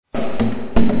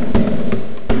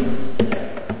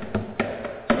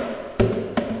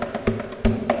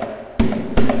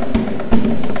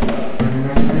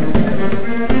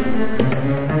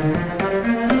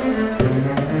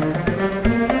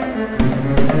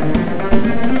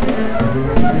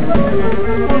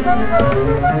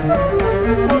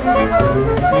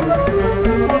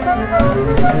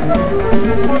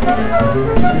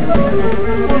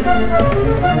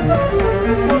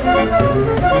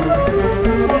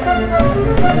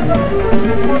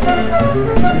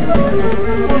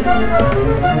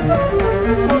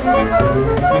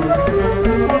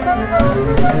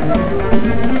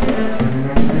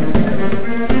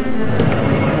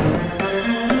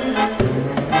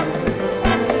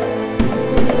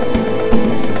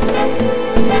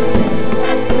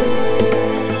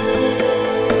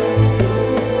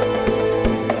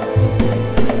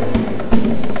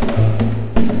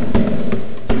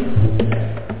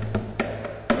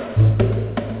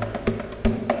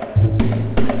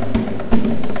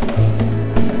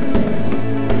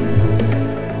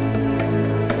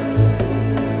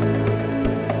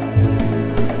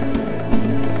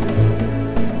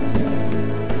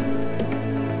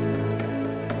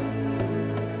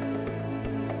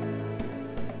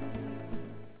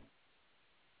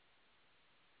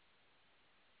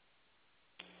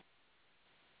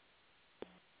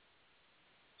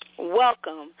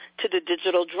Welcome to the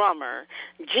Digital Drummer,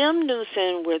 Jim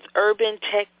Neusom with Urban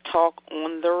Tech Talk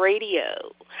on the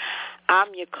radio.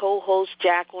 I'm your co-host,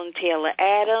 Jacqueline Taylor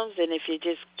Adams, and if you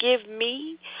just give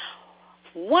me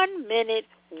 1 minute,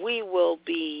 we will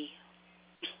be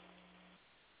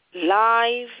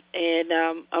live, and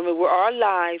we are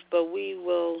live, but we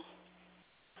will,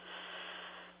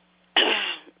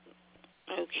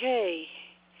 okay.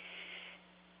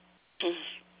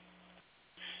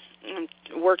 I'm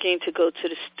working to go to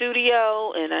the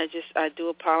studio, and I do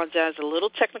apologize. A little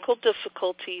technical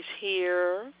difficulties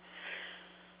here.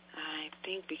 I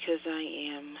think because I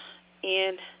am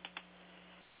in,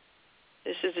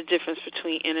 this is the difference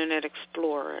between Internet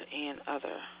Explorer and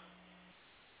other.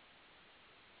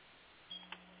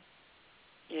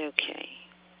 Okay,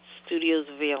 studio's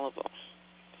available.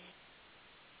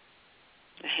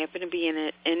 I happen to be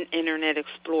in Internet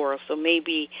Explorer, so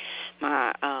maybe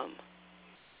my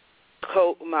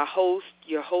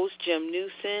your host, Jim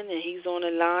Neusom, and he's on the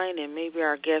line, and maybe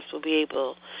our guest will be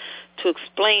able to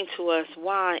explain to us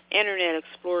why Internet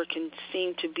Explorer can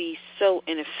seem to be so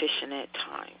inefficient at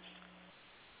times.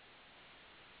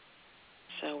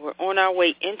 So we're on our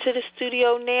way into the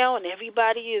studio now, and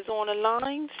everybody is on the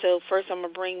line. So first I'm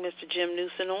going to bring Mr. Jim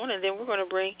Neusom on, and then we're going to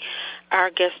bring our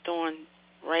guest on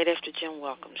right after Jim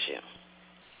welcomes you.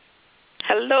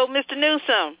 Hello, Mr.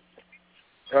 Neusom.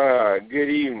 Good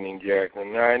evening,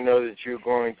 Jacqueline. I know that you're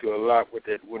going through a lot with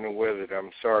that winter weather.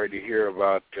 I'm sorry to hear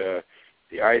about the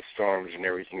ice storms and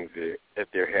everything that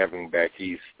they're having back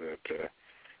east. But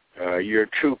you're a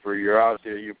trooper. You're out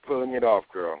there. You're pulling it off,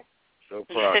 girl. So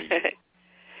proud of you.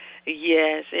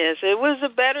 Yes. It was a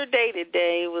better day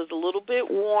today. It was a little bit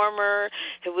warmer.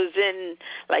 It was in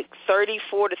like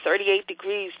 34 to 38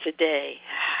 degrees today.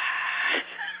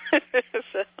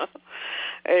 So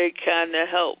it kind of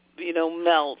helped,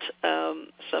 melt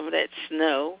some of that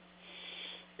snow.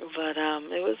 But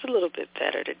it was a little bit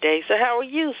better today. So how are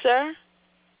you, sir?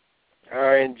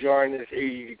 Enjoying this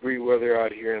 80-degree weather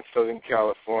out here in Southern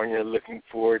California. Looking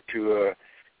forward to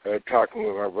talking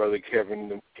with my brother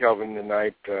Kelvin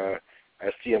tonight. I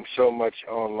see him so much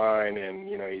online, and,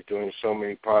 he's doing so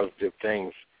many positive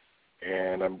things.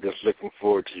 And I'm just looking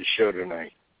forward to the show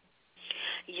tonight.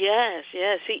 Yes.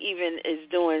 He even is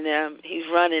doing, he's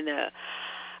running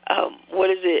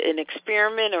an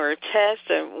experiment or a test,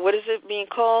 or what is it being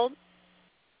called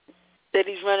that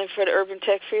he's running for the Urban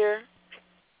Tech Fair?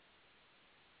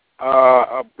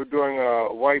 We're doing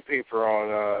a white paper on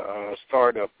a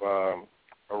startup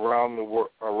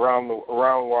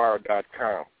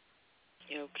aroundwire.com.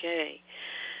 Okay.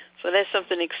 So that's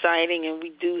something exciting, and we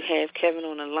do have Kevin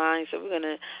on the line. So we're going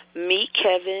to meet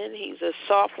Kevin. He's a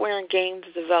software and games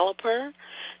developer.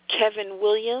 Kevin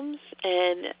Williams,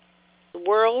 and the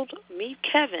world, meet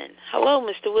Kevin. Hello,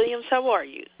 Mr. Williams. How are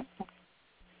you?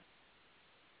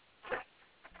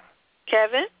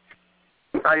 Kevin?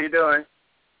 How you doing?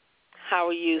 How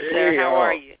are you, sir? How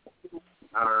are you?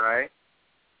 All right.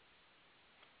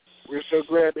 We're so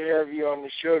glad to have you on the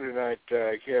show tonight,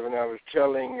 Kevin. I was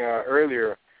telling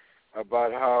earlier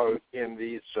about how in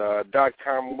these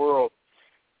 .com world,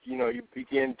 you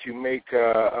begin to make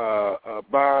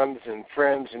bonds and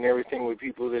friends and everything with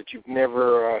people that you've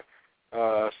never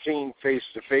seen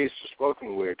face-to-face or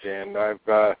spoken with. And I'm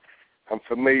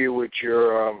familiar with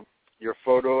your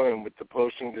photo and with the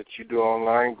posting that you do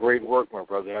online. Great work, my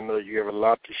brother. I know you have a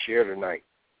lot to share tonight.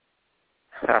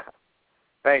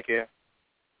 Thank you.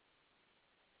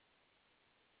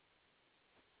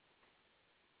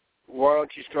 Why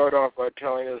don't you start off by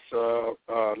telling us a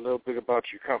little bit about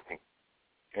your company?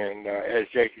 and as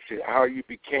Jackie said, how you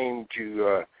became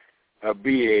to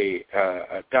be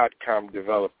a .com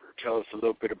developer. Tell us a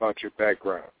little bit about your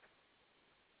background.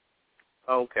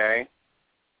 Okay.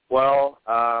 Well,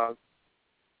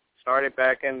 started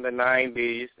back in the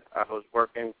 90s. I was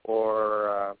working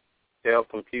for Dell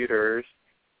Computers,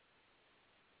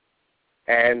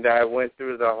 and I went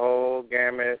through the whole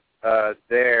gamut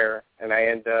there, and I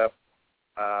ended up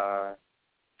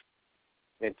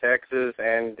in Texas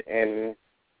and in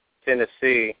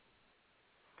Tennessee,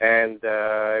 and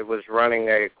I was running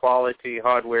a quality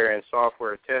hardware and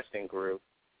software testing group.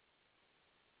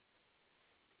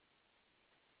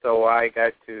 So I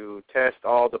got to test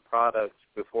all the products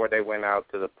before they went out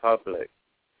to the public.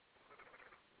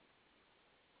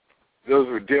 Those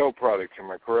were Dell products,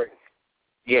 am I correct?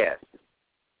 Yes.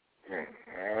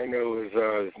 I know it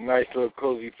was a nice little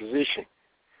cozy position.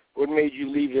 What made you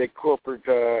leave that corporate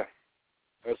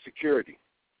security?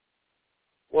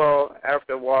 Well,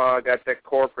 after a while, I got that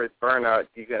corporate burnout.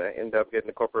 You're going to end up getting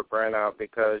the corporate burnout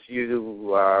because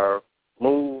you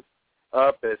move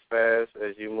up as fast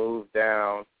as you move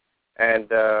down.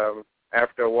 And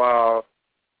after a while,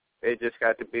 it just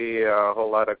got to be a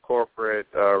whole lot of corporate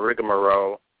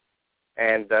rigmarole.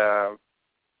 And Dell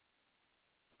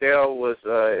was,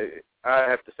 I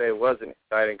have to say, it was an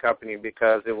exciting company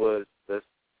because it was the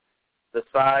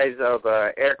size of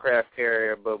an aircraft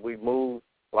carrier, but we moved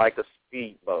like a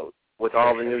speedboat with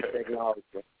all the new technology.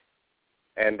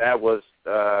 And that was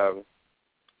a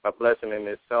blessing in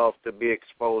itself to be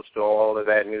exposed to all of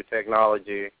that new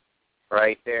technology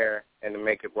right there and to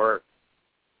make it work.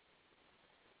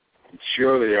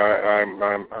 Surely,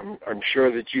 I'm sure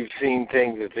that you've seen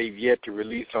things that they've yet to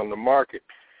release on the market.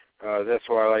 That's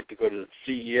why I like to go to the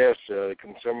CES, the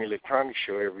Consumer Electronics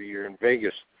Show, every year in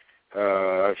Vegas.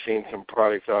 I've seen some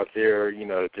products out there,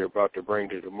 that they're about to bring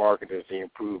to the market as they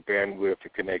improve bandwidth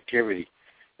and connectivity.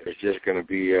 It's just going to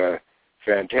be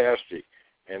fantastic.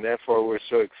 And that's why we're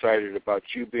so excited about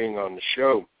you being on the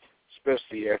show,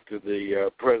 especially after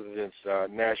the President's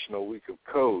National Week of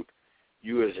Code.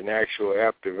 You as an actual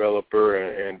app developer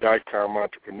and .com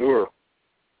entrepreneur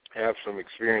have some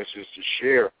experiences to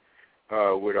share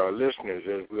with our listeners.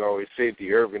 As we always say,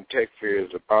 the Urban Tech Fair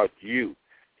is about you.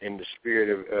 In the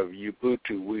spirit of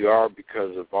Ubuntu, we are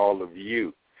because of all of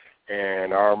you.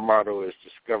 And our motto is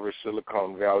discover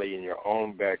Silicon Valley in your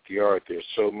own backyard. There's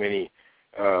so many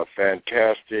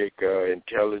fantastic,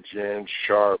 intelligent,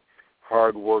 sharp,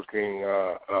 hardworking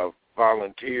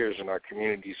volunteers in our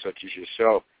community, such as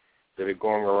yourself, that are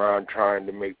going around trying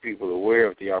to make people aware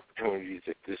of the opportunities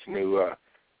that this new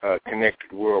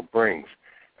connected world brings.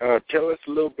 Tell us a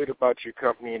little bit about your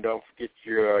company, and don't forget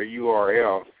your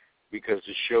URL, because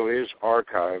the show is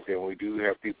archived and we do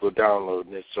have people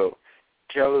downloading it. So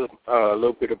tell us a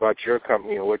little bit about your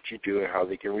company and what you do and how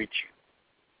they can reach you.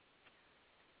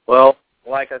 Well,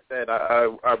 like I said, I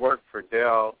work for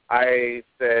Dell. I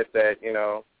said that,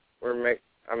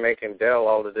 I'm making Dell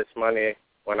all of this money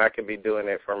when I could be doing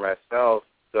it for myself.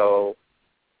 So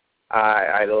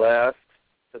I left,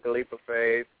 took a leap of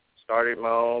faith, started my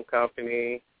own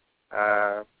company.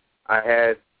 I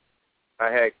had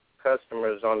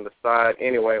customers on the side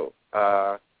anyway,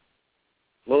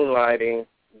 moonlighting,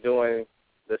 doing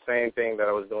the same thing that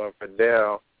I was doing for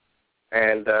Dell,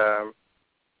 and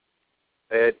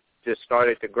it just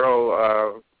started to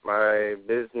grow. My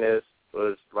business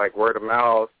was like word of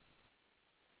mouth,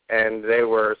 and they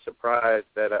were surprised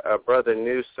that a brother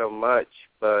knew so much,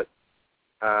 but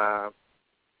that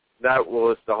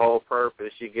was the whole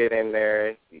purpose. You get in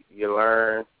there, you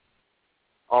learn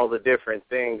all the different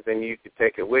things, and you could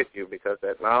take it with you because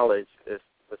that knowledge is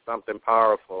something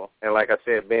powerful. And like I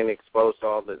said, being exposed to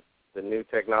all the new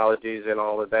technologies and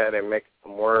all of that and making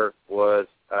them work was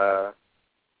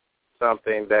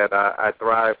something that I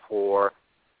thrive for.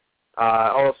 I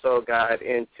also got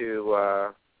into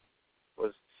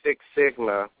was Six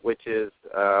Sigma, which is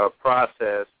a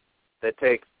process that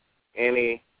takes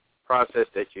any process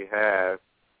that you have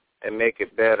and make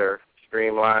it better,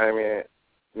 streamlining it,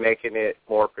 making it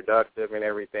more productive and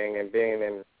everything. And being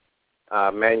in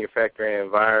a manufacturing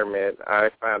environment, I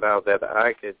found out that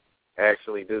I could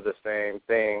actually do the same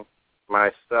thing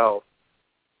myself.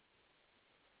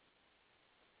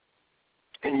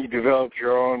 And you developed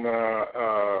your own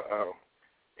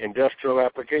industrial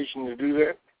application to do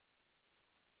that?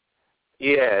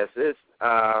 Yes, it's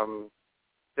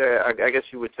I guess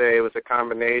you would say it was a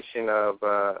combination of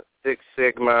Six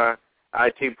Sigma,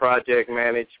 IT project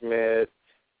management.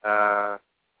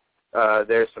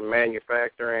 There's some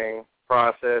manufacturing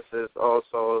processes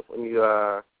also. When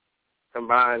you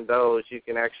combine those, you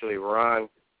can actually run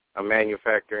a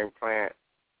manufacturing plant.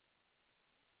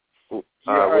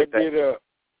 I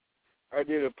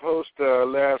did a post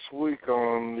last week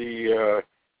on the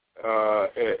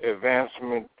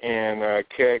advancement in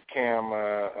CAD/CAM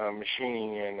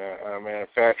machining and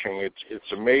manufacturing.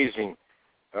 It's amazing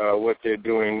what they're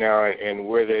doing now and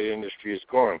where that industry is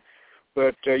going.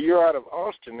 But you're out of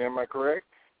Austin, am I correct?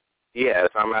 Yes,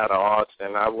 I'm out of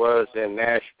Austin. I was in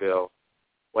Nashville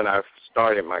when I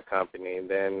started my company. And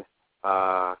then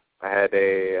I had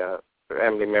a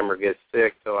family member get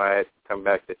sick, so I had to come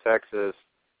back to Texas.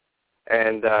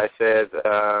 And I said,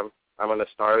 I'm going to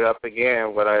start up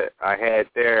again. What I had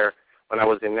there when I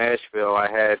was in Nashville,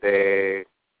 I had a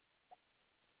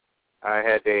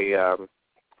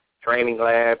training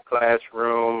lab,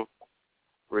 classroom,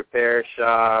 repair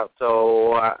shop.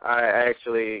 So I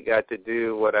actually got to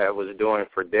do what I was doing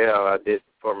for Dell. I did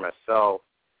for myself.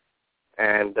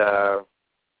 And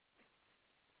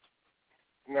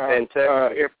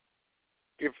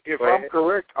if I'm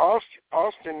correct,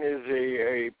 Austin is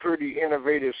a pretty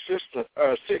innovative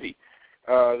city.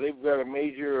 They've got a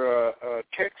major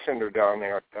tech center down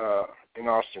there in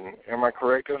Austin. Am I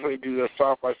correct? That's what they do the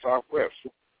South by Southwest.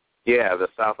 Yeah, the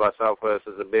South by Southwest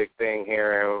is a big thing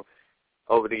here. And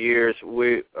over the years,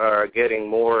 we are getting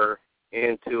more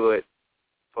into it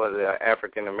for the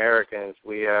African Americans.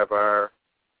 We have our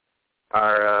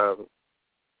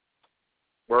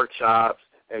workshops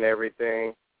and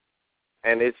everything,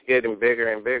 and it's getting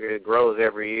bigger and bigger. It grows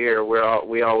every year.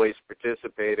 We always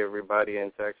participate. Everybody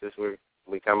in Texas,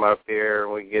 we come up here,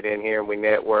 we get in here, and we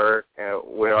network, and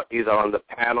we're either on the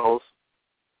panels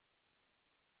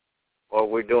or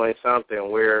we're doing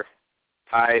something. We're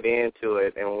tied into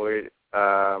it, and we're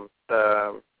how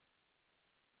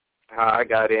I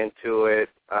got into it.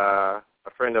 A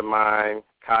friend of mine,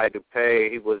 Kai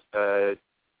DuPay, he was the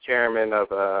chairman of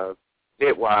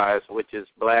Bitwise, which is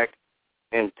Black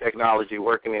in Technology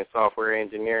Working in Software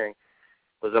Engineering.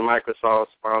 It was a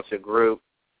Microsoft-sponsored group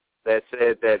that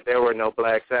said that there were no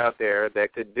blacks out there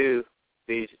that could do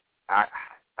these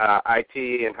IT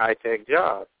and high-tech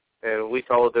jobs. And we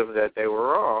told them that they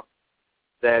were wrong,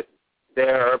 that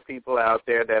there are people out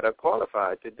there that are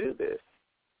qualified to do this.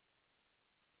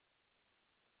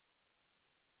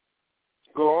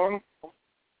 Go on.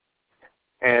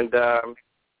 And the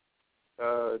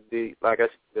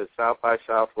South by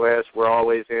Southwest, we're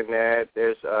always in that.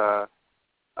 There's a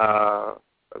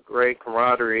great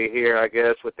camaraderie here, I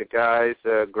guess, with the guys,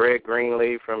 Greg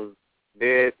Greenlee from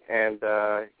BIT, and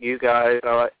you guys.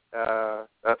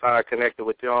 That's how I connected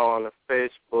with y'all on the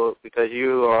Facebook, because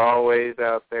you are always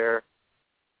out there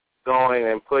going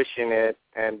and pushing it,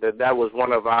 and that was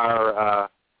one of our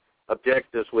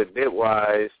objectives with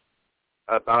Bitwise,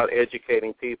 about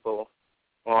educating people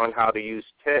on how to use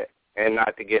tech and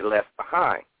not to get left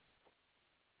behind.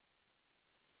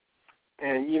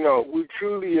 And, we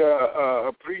truly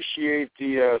appreciate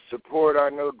the support. I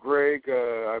know Greg,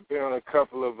 I've been on a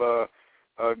couple of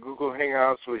Google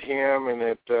Hangouts with him, and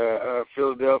at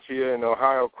Philadelphia and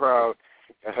Ohio crowd.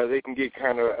 They can get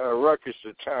kind of ruckus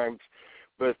at times,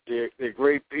 but they're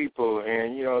great people,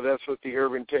 and, that's what the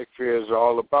Urban Tech Fair is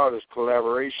all about, is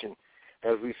collaboration.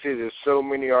 As we see, there's so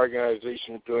many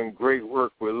organizations doing great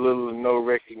work with little or no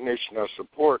recognition or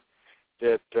support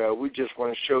that we just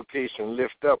want to showcase and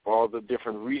lift up all the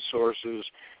different resources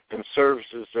and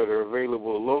services that are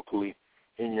available locally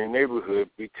in your neighborhood,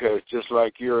 because just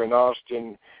like you're in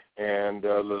Austin and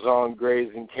Lazon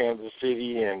Gray's in Kansas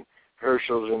City and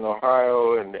Herschel's in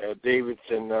Ohio and David's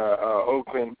in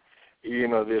Oakland,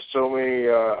 there's so many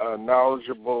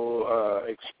knowledgeable,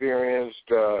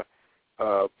 experienced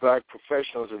black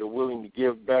professionals that are willing to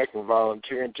give back and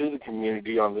volunteer into the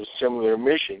community on this similar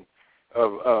mission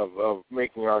of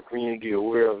making our community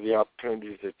aware of the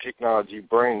opportunities that technology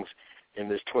brings in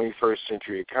this 21st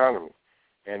century economy.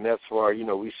 And that's why,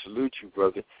 we salute you,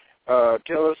 brother.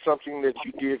 Tell us something that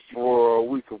you did for a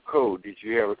week of code. Did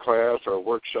you have a class or a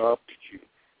workshop? Did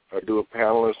you do a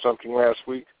panel or something last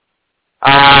week?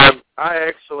 I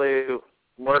actually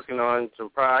working on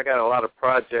I got a lot of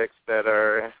projects that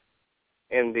are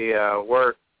in the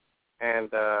work,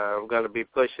 and I'm going to be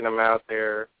pushing them out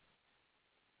there,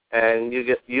 and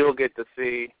you'll get to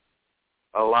see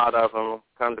a lot of them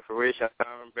come to fruition.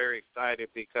 I'm very excited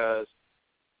because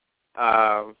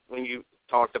when you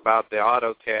talked about the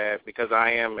AutoCAD, because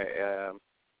I am a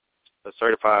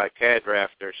certified CAD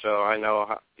drafter, so I know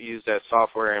how to use that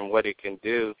software and what it can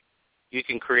do. You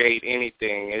can create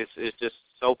anything. It's just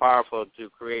so powerful to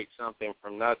create something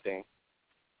from nothing.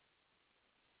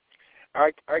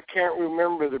 I can't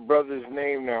remember the brother's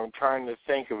name now. I'm trying to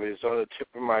think of it. It's on the tip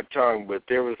of my tongue. But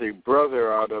there was a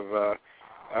brother out of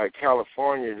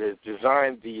California that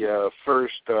designed the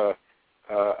first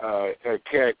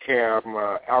CAD/CAM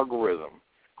algorithm.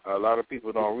 A lot of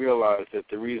people don't realize that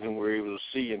the reason we're able to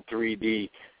see in 3D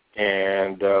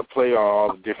and play on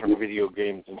all the different video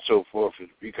games and so forth is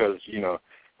because,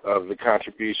 of the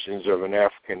contributions of an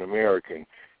African American.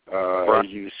 As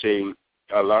you say,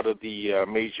 a lot of the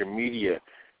major media,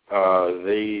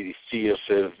 they see us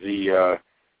as the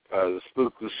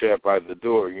spook who sat by the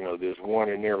door. There's one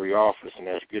in every office, and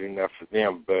that's good enough for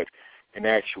them. But in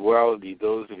actuality,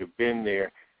 those that have been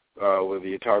there, whether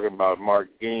you're talking about Mark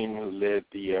Gain, who led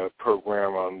the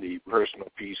program on the personal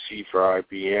PC for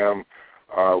IBM,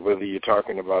 whether you're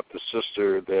talking about the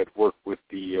sister that worked with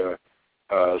the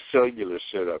cellular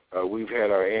setup, we've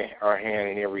had our hand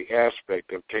in every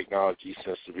aspect of technology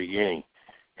since the beginning.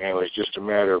 And it's just a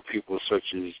matter of people such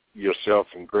as yourself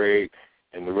and Greg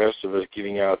and the rest of us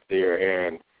getting out there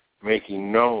and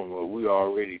making known what we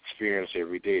already experience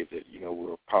every day, that,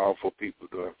 we're powerful people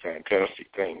doing fantastic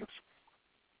things.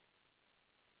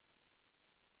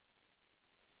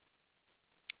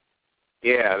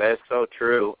 Yeah, that's so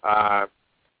true. Like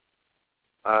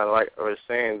I was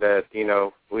saying that,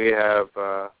 we have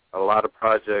a lot of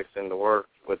projects in the works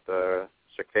with the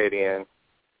Circadian,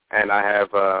 and I have,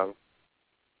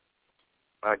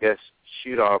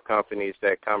 shoot-off companies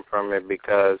that come from it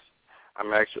because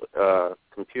I'm actually a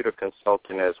computer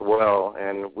consultant as well,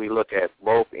 and we look at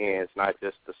both ends, not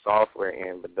just the software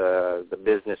end, but the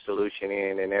business solution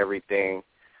end and everything.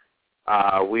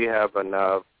 We have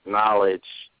enough knowledge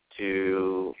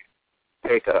to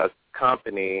take a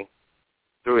company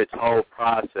through its whole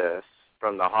process,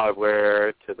 from the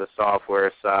hardware to the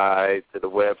software side, to the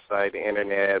website, the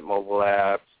internet, mobile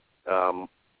apps,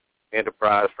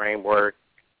 enterprise framework.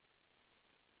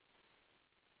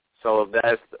 So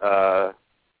that's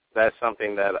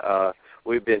something that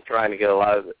we've been trying to get a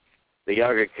lot of the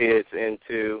younger kids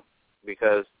into,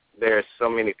 because there's so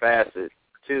many facets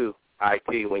to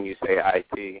IT when you say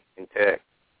IT in tech.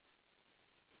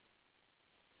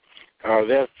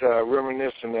 That's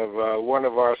reminiscent of one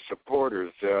of our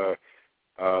supporters, the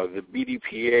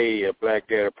BDPA, Black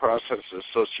Data Processors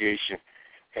Association,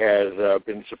 has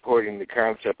been supporting the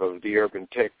concept of the Urban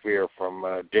Tech Fair from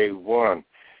day one.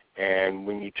 And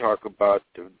when you talk about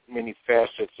the many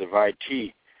facets of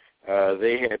IT,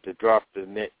 they had to drop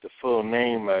the full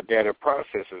name data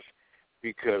processors,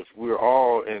 because we're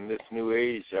all in this new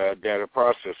age data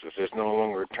processors. There's no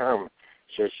longer a term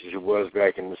such as it was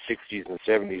back in the 60s and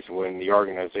 70s when the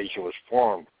organization was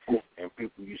formed and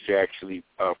people used to actually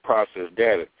process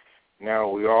data. Now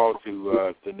we all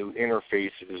do the new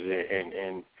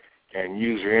interfaces and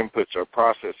user inputs or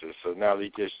processors. So now they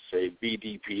just say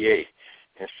BDPA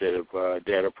instead of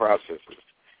data processors.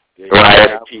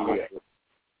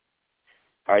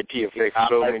 IT affects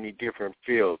so many different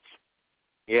fields.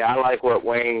 Yeah, I like what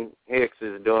Wayne Hicks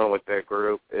is doing with that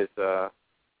group. It's a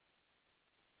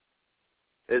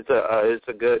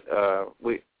good.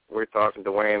 We're talking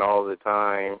to Wayne all the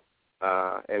time,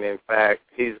 and in fact,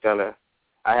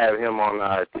 I have him on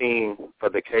our team for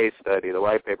the case study, the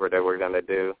white paper that we're gonna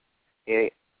do.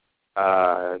 Greg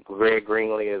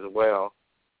Greenlee as well.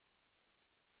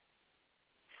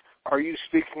 Are you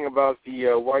speaking about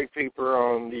the white paper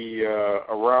on the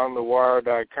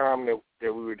aroundthewire.com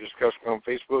that we were discussing on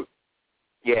Facebook?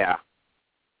 Yeah,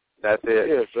 that's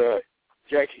it. Yes,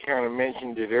 Jackie kind of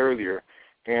mentioned it earlier,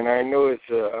 and I know it's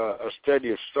a study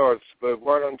of sorts, but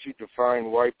why don't you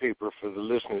define white paper for the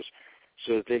listeners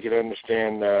so that they can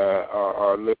understand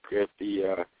or look at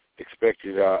the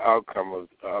expected outcome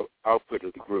of output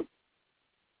of the group?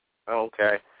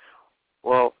 Okay.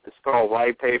 Well, it's called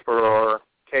white paper or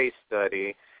case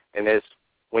study, and it's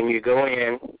when you go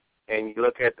in and you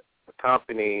look at the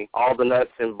company, all the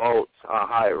nuts and bolts on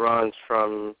how it runs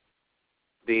from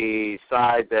the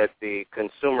side that the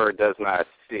consumer does not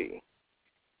see.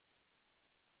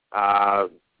 The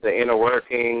inner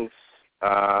workings,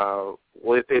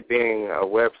 with it being a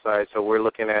website, so we're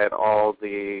looking at all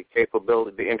the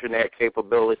capability, the internet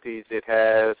capabilities it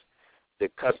has, the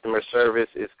customer service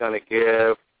it's going to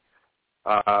give,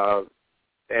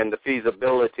 and the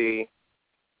feasibility,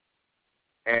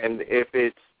 and if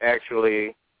it's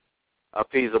actually a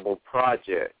feasible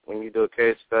project. When you do a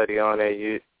case study on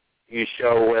it, you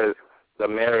show where the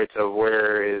merits of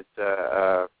where it's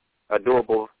a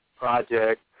doable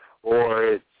project or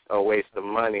it's a waste of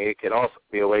money. It can also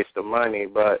be a waste of money,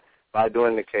 but by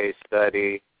doing the case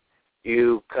study,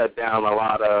 you cut down a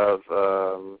lot of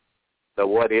the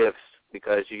what-ifs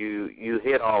because you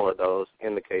hit all of those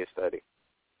in the case study.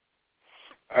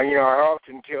 I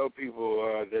often tell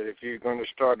people that if you're going to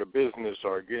start a business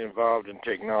or get involved in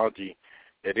technology,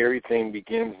 that everything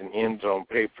begins and ends on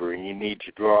paper, and you need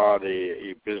to draw out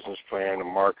a business plan, a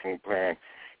marketing plan,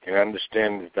 and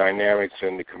understand the dynamics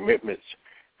and the commitments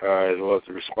as well as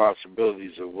the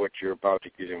responsibilities of what you're about to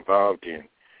get involved in.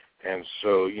 And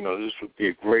so, this would be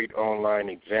a great online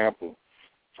example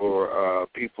for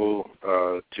people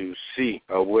to see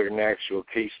what an actual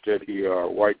case study or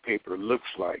white paper looks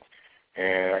like.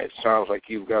 And it sounds like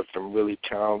you've got some really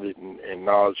talented and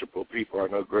knowledgeable people. I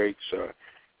know Greg's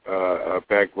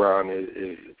background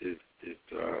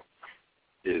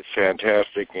is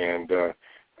fantastic, and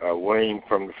Wayne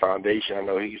from the foundation, I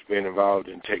know he's been involved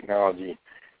in technology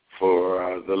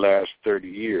for the last 30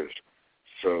 years.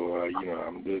 So,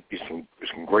 there'll be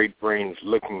some great brains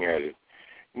looking at it.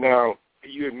 Now,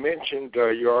 you had mentioned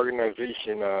your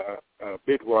organization,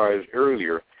 Bitwise,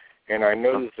 earlier, and I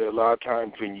noticed that a lot of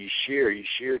times when you share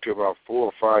to about 4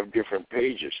 or 5 different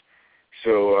pages.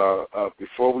 So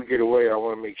before we get away, I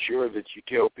want to make sure that you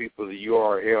tell people the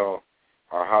URL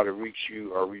or how to reach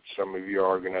you or reach some of your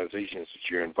organizations that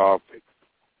you're involved with.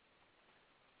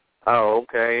 Oh,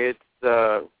 okay.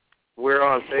 It's we're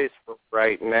on Facebook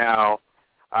right now.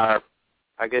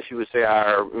 I guess you would say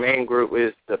our main group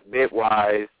is the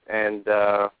Bitwise, and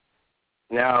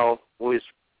now we're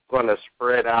going to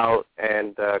spread out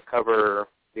and cover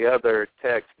the other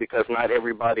techs because not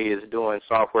everybody is doing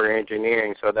software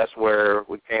engineering, so that's where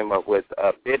we came up with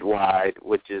Bitwide,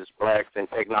 which is Blacks in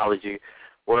Technology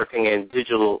Working in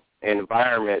Digital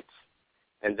Environments,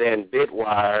 and then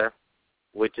Bitwire,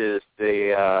 which is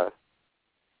the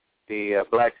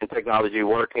Blacks in Technology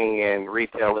Working in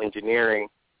Retail Engineering,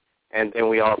 and then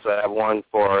we also have one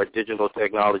for digital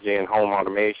technology and home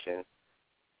automation.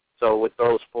 So with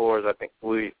those 4s, I think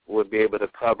we would be able to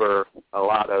cover a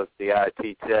lot of the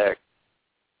IT tech.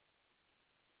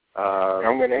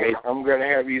 I'm gonna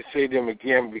have you say them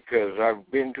again because I've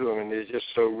been to them and they're just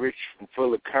so rich and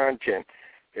full of content.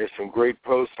 There's some great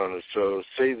posts on it. So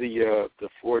say the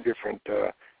 4 different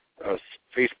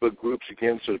Facebook groups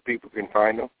again so that people can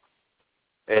find them.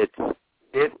 It's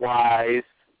Bitwise,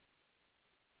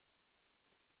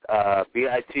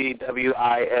 Bitwise,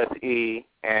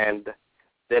 and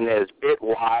then there's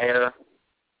Bitwire,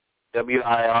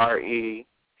 Wire,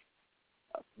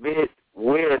 Bitwith,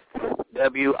 Width,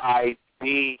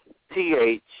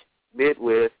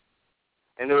 Bitwith,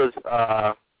 and it was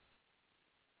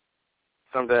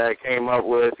something that I came up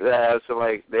with that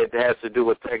has to do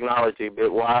with technology.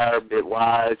 Bitwire,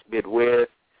 Bitwise, Bitwith,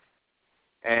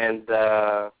 and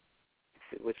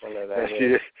which one of that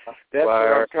is? That's what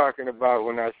I'm talking about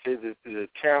when I say the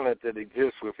talent that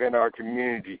exists within our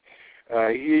community.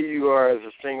 Here you are as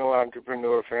a single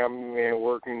entrepreneur, family man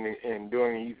working and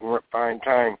doing, you can find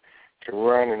time to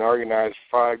run and organize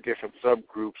 5 different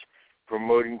subgroups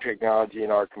promoting technology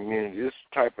in our community. This is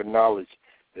the type of knowledge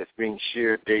that's being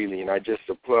shared daily, and I just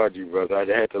applaud you, brother. I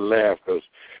had to laugh because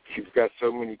you've got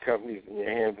so many companies in your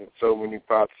hands and so many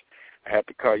pots. I had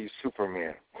to call you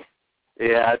Superman.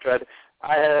 Yeah, I tried.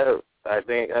 I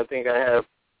think I have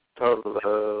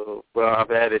total. Well, I've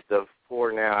added the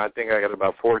 4 now. I think I got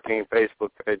about 14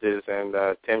 Facebook pages and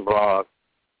 10 blogs.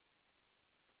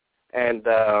 And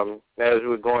as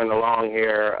we're going along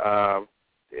here,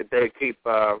 they keep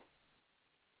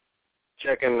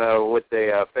checking with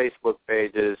the Facebook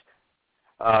pages.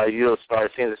 You'll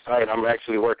start seeing the site. I'm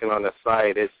actually working on the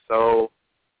site. It's so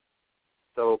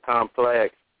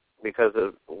complex because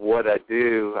of what I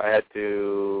do. I had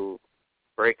to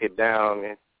break it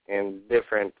down in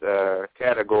different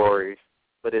categories,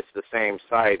 but it's the same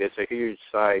site. It's a huge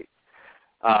site.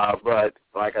 But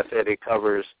like I said, it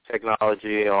covers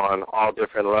technology on all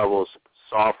different levels: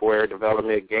 software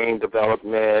development, game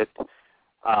development,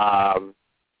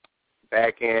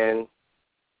 back-end,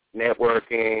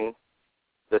 networking,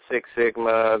 the Six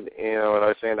Sigma, what I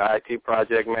was saying, the IT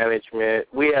project management.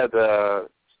 We have the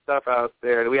stuff out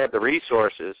there. We have the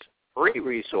resources, free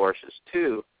resources,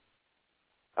 too.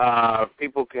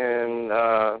 People can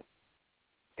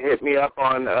hit me up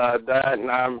on that,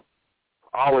 and I'm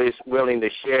always willing to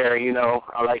share.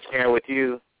 I like sharing with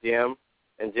you, Jim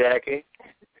and Jackie.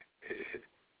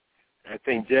 I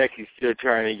think Jackie's still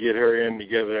trying to get her in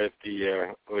together at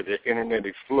with the Internet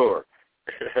Explorer.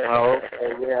 Oh,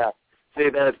 yeah. See,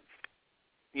 that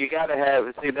you got to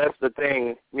have. See, that's the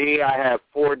thing. Me, I have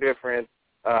 4 different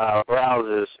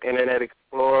browsers: Internet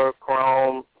Explorer,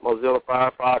 Chrome, Mozilla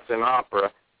Firefox, and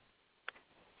Opera.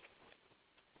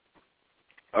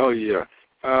 Oh yeah.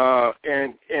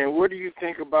 And what do you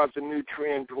think about the new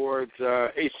trend towards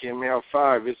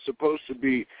HTML5? It's supposed to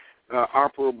be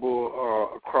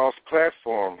operable across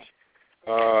platforms,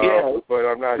 but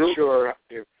I'm not sure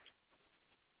if.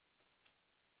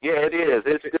 Yeah, it is.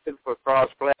 It's good for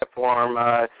cross-platform.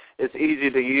 It's easy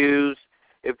to use.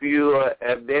 If you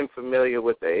have been familiar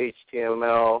with the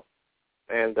HTML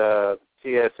and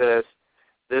CSS,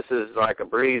 this is like a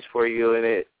breeze for you,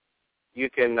 and you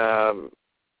can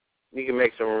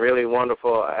make some really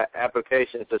wonderful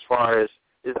applications as far as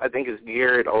I think it's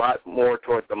geared a lot more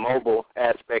toward the mobile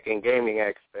aspect and gaming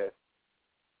aspect.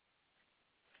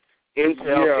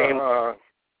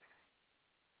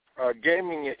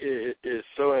 Gaming is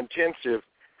so intensive.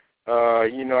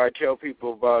 I tell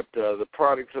people about the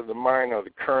products of the mind or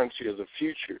the currency of the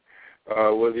future,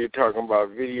 whether you're talking about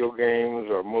video games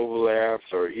or mobile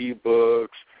apps or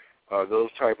e-books, those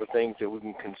type of things that we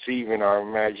can conceive in our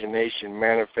imagination,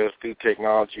 manifest through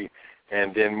technology,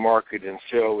 and then market and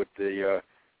sell with the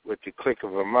click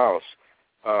of a mouse.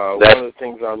 One of the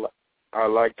things I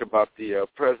liked about the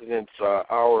President's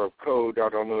Hour of Code, I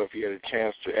don't know if you had a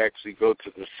chance to actually go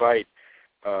to the site,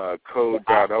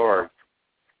 code.org,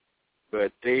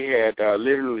 but they had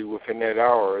literally within that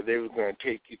hour, they were going to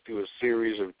take you through a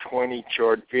series of 20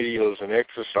 short videos and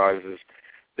exercises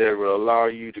that will allow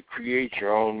you to create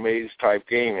your own maze-type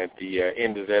game at the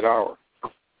end of that hour.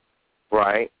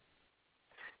 Right.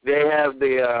 They have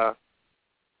the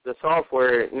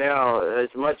software now is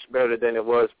much better than it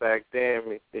was back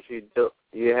then. Because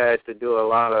you had to do a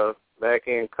lot of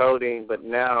back-end coding, but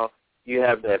now you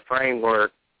have that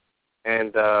framework,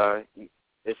 and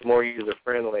it's more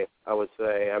user-friendly, I would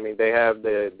say. I mean, they have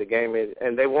the game,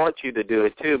 and they want you to do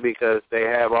it, too, because they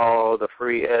have all the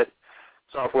free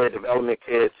software development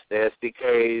kits, the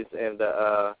SDKs, and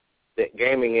the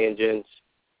gaming engines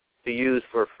to use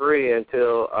for free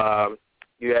until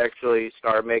you actually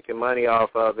start making money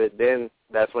off of it. Then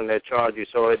that's when they charge you,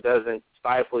 so it doesn't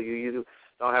stifle you. You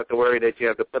don't have to worry that you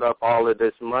have to put up all of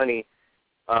this money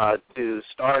to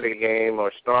start a game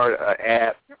or start an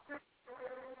app.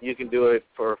 You can do it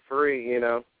for free,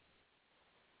 And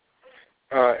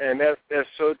that's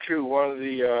so true. One of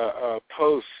the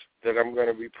posts that I'm going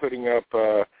to be putting up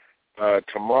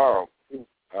tomorrow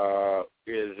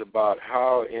is about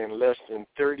how in less than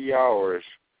 30 hours,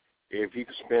 if you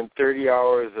can spend 30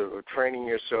 hours of training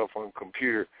yourself on a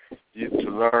computer to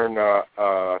learn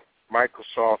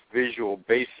Microsoft Visual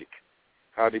Basic,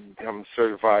 how to become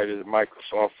certified as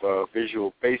Microsoft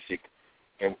Visual Basic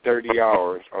in 30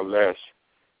 hours or less.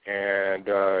 And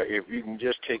if you can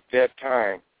just take that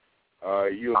time,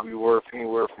 you'll be worth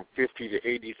anywhere from $50,000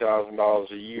 to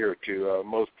 $80,000 a year to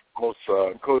most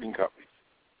coding companies.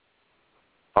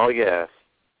 Oh yes,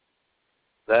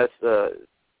 that's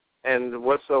and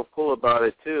what's so cool about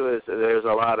it too is that there's a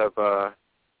lot of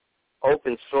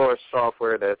open source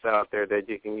software that's out there that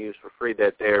you can use for free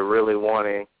that they're really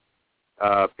wanting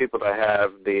people to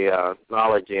have the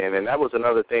knowledge in. And that was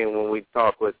another thing when we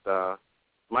talked with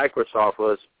Microsoft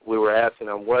was we were asking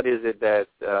them, what is it that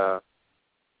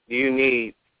do you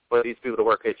need for these people to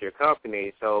work at your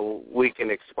company, so we can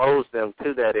expose them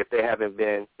to that if they haven't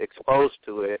been exposed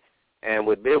to it. And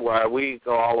with Bitwire, we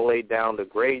go all the way down to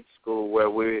grade school where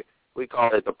we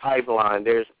call it the pipeline.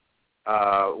 There's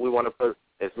we want to put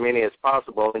as many as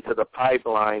possible into the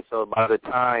pipeline, so by the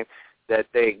time that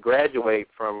they graduate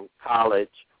from college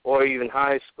or even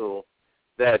high school,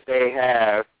 that they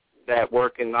have that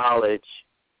working knowledge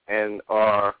and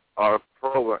are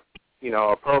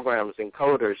programs and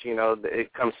coders,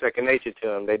 it comes second nature to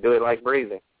them. They do it like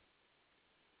breathing.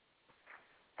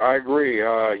 I agree.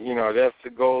 That's the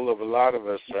goal of a lot of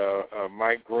us.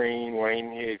 Mike Green,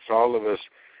 Wayne Hicks, all of us.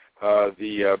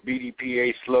 The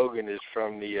BDPA slogan is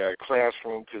from the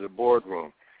classroom to the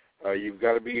boardroom. You've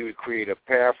got to be able to create a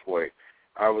pathway.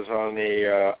 I was on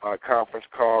a conference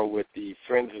call with the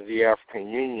Friends of the African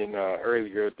Union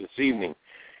earlier this evening,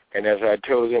 and as I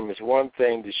told them, it's one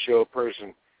thing to show a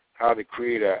person how to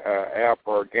create an app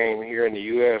or a game here in the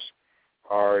U.S.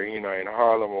 or, in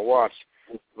Harlem or Watts,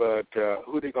 but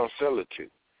who are they going to sell it to?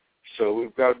 So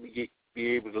we've got to be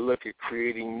able to look at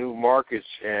creating new markets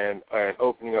and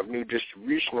opening up new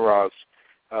distribution routes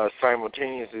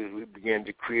simultaneously as we begin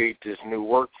to create this new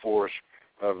workforce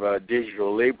of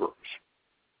digital laborers.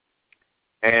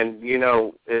 And,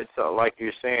 it's like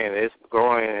you're saying, it's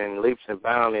growing in leaps and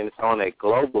bounds, and it's on a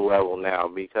global level now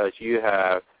because you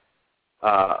have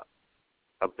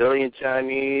 1 billion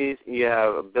Chinese, you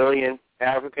have 1 billion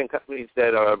African companies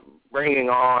that are bringing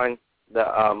on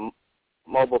the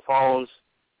mobile phones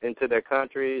into their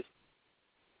countries,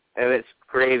 and it's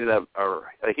created a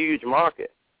huge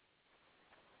market.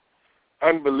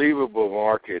 Unbelievable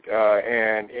market.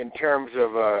 And in terms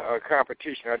of a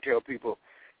competition, I tell people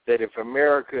that if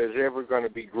America is ever going to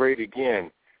be great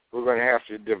again, we're going to have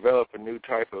to develop a new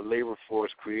type of labor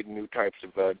force, create new types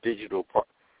of digital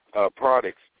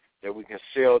products that we can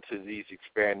sell to these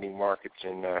expanding markets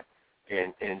in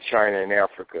China and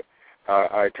Africa.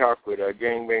 I talked with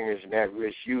gangbangers and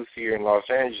at-risk youth here in Los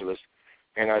Angeles,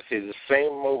 and I say the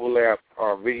same mobile app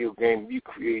or video game you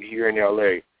create here in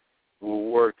L.A. will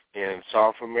work in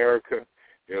South America,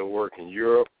 it'll work in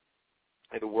Europe,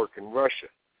 it'll work in Russia.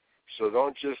 So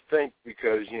don't just think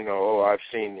because, I've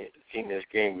seen this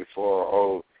game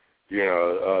before,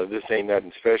 this ain't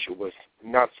nothing special. What's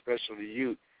not special to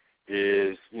you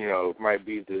is, might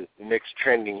be the next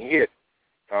trending hit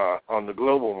on the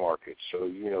global market. So,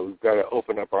 we've got to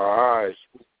open up our eyes,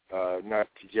 not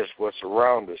to just what's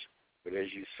around us, but as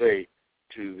you say,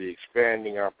 to the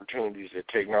expanding opportunities that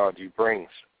technology brings.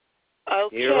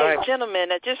 Okay, right.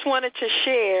 Gentlemen, I just wanted to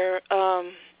share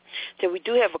that we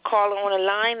do have a caller on the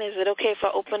line. Is it okay if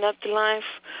I open up the line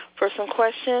for some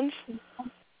questions?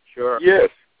 Sure. Yes,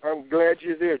 I'm glad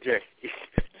you're there, Jackie.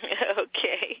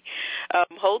 Okay.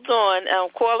 Hold on.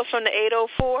 Caller from the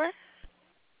 804?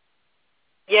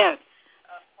 Yes.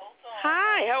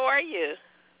 Hi, how are you?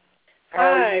 How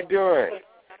are Hi. you doing?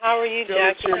 How are you,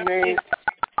 Jackie?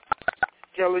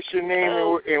 Tell us your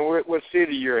name and what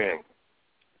city you're in.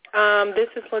 This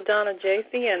is LaDonna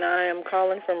Jacey, and I am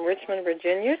calling from Richmond,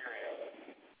 Virginia.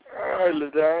 All right,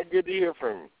 LaDonna, good to hear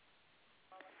from you.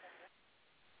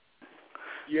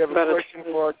 You have a question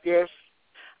for our guest?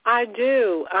 I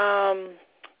do.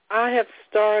 I have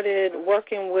started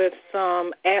working with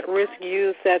some at-risk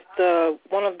youth at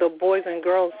one of the Boys and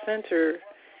Girls Center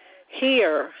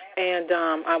here, and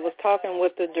I was talking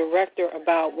with the director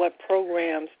about what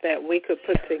programs that we could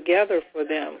put together for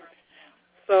them.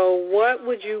 So what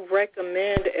would you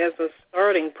recommend as a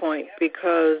starting point?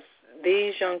 Because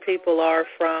these young people are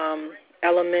from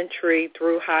elementary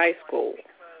through high school.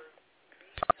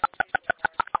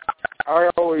 I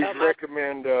always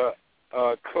recommend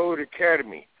Code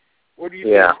Academy. What do you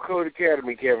think of Code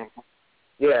Academy, Kevin?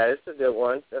 Yeah, it's a good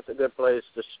one. That's a good place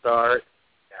to start.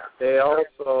 They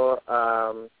also,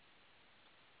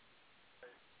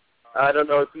 I don't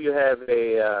know if you have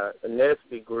a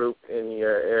NESB group in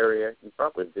your area. You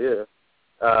probably do.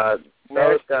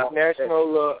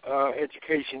 National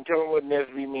Education. Tell them what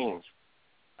NESB means.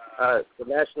 The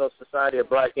National Society of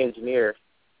Black Engineers.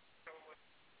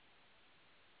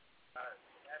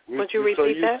 Would you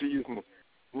repeat that?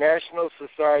 National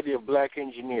Society of Black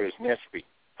Engineers, NESB.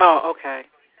 Oh, okay.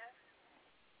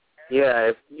 Yeah,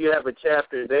 if you have a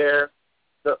chapter there,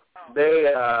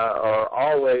 they are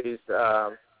always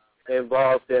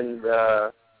involved in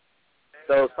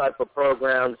those type of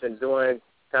programs and doing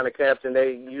kind of camps, and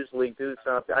they usually do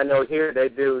something. I know here they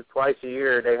do twice a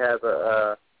year. They have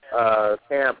a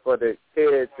camp for the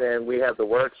kids, and we have the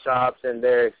workshops, and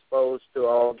they're exposed to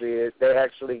all the. They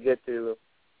actually get to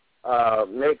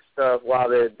make stuff while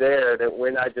they're there. That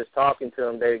we're not just talking to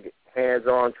them. They get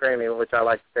hands-on training, which I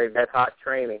like to say that hot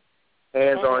training,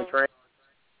 hands-on training,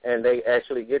 and they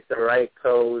actually get the right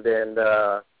code and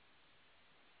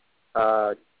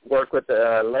work with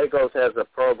the Legos has a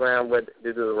program with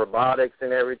they do the robotics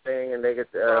and everything, and they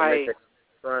get to make it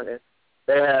front. And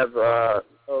they have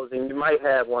those, and you might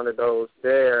have one of those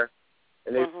there.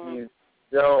 And if you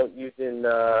don't, you can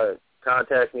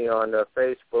contact me on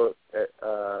Facebook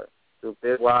through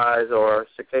Bitwise or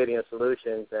Circadian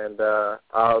Solutions, and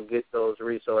I'll get those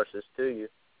resources to you.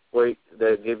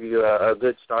 They'll give you a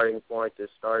good starting point to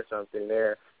start something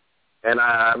there. And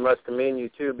I must commend you,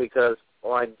 too, because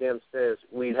like Jim says,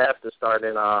 we have to start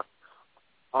in our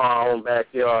own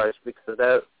backyards because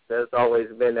there's always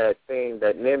been that thing,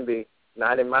 that NIMBY,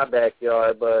 not in my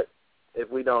backyard, but if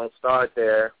we don't start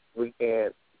there, we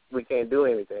can't do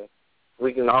anything.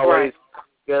 We can always come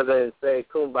together and say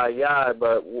kumbaya,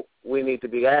 but we need to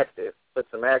be active, put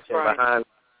some action behind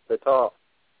the talk.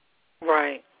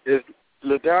 Right.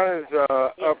 LaDonna's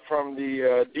up from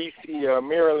the D.C.,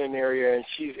 Maryland area, and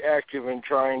she's active in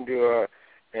trying to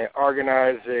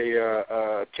organize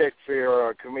a tech fair or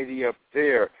a committee up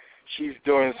there. She's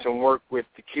doing some work with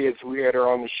the kids. We had her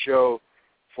on the show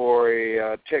for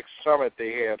a tech summit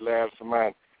they had last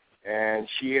month, and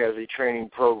she has a training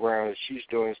program that she's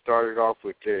doing, started off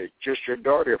with just your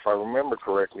daughter, if I remember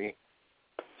correctly.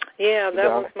 Yeah, that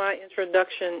was my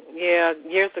introduction,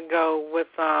 years ago with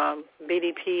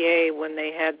BDPA when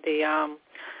they had the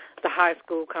high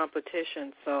school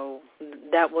competition. So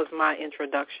that was my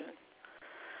introduction.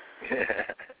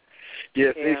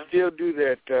 Yes, they still do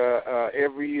that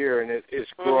every year, and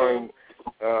it's growing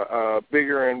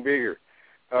bigger and bigger.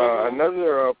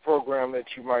 Another program that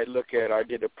you might look at, I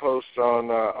did a post on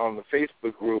the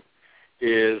Facebook group,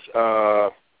 is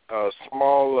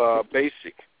Small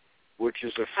Basic, which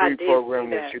is a free program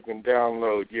that you can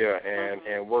download,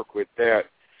 and work with that.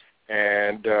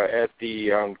 And at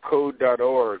the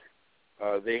code.org,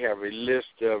 they have a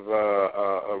list of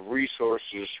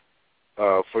resources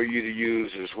for you to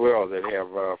use as well that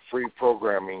have free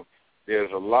programming.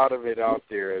 There's a lot of it out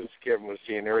there, as Kevin was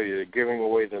saying earlier. They're giving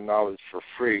away the knowledge for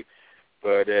free.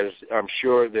 But as I'm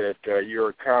sure that your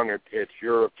encounter at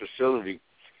your facility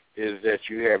is that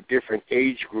you have different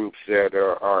age groups that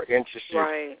are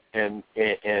interested in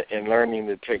learning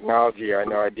the technology. I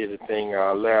know I did a thing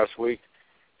last week,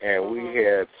 and we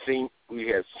had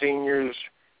seniors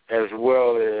as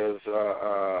well as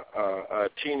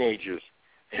teenagers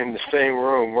in the same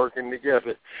room working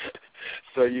together.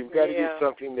 So you've got to get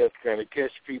something that's going to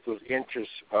catch people's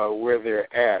interest where they're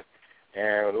at.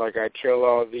 And like I tell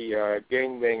all the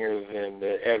gangbangers and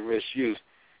the at-risk youth,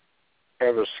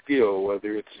 have a skill,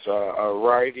 whether it's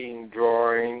writing,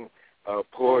 drawing,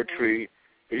 poetry.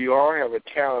 You all have a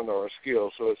talent or a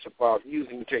skill, so it's about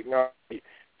using technology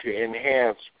to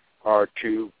enhance or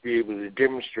to be able to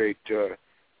demonstrate your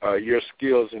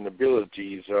skills and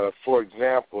abilities. For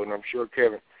example, and I'm sure,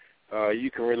 Kevin,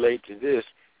 you can relate to this,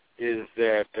 is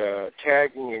that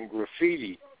tagging and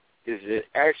graffiti is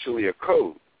actually a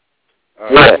code.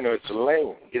 It's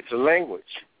a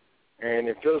language. And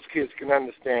if those kids can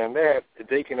understand that,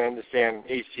 they can understand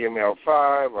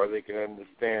HTML5 or they can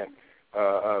understand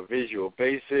Visual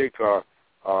Basic or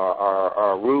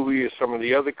Ruby or some of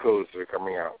the other codes that are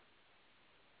coming out.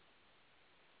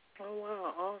 Oh,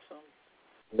 wow, awesome.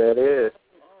 That is.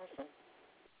 Awesome.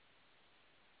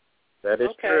 That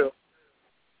is true.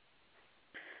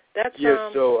 That's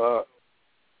so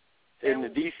in the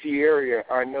D.C. area,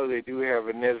 I know they do have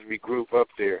a NSBE group up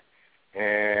there.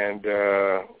 And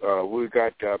we've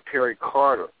got Perry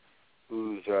Carter,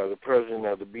 who's the president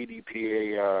of the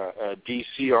BDPA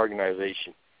D.C.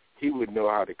 organization. He would know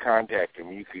how to contact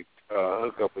him. You could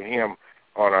hook up with him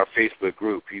on our Facebook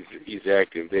group. He's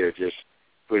active there. Just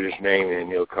put his name in and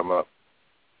he'll come up.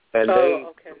 And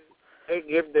they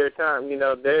give their time. You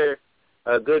know, they're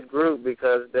a good group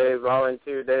because they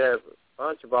volunteer. They have a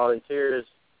bunch of volunteers,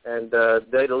 and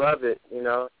they love it, you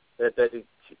know, that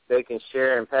they can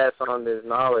share and pass on this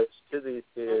knowledge to these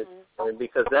kids, and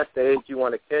because that's the age you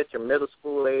want to catch, your middle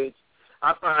school age.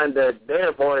 I find that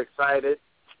they're more excited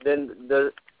than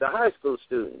the high school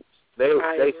students. They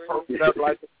soak it up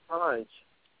like a sponge.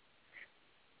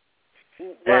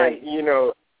 Right. And, you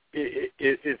know,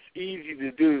 it's easy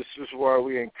to do. This is why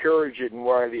we encourage it and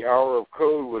why the Hour of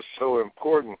Code was so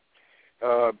important,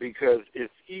 because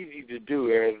it's easy to do.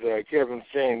 As Kevin's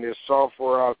saying, there's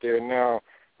software out there now,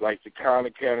 like the Khan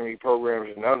Academy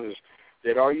programs and others,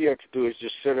 that all you have to do is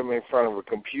just sit them in front of a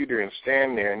computer and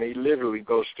stand there, and they literally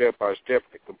go step by step.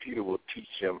 The computer will teach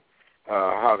them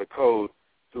how to code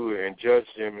through it and judge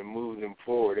them and move them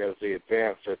forward as they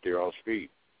advance at their own speed.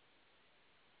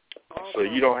 So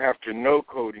you don't have to know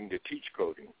coding to teach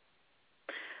coding.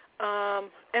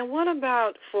 And what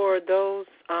about for those,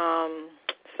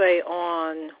 say,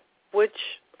 on which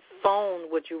phone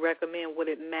would you recommend? Would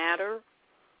it matter?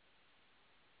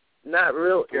 Not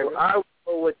really. I would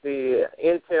go with the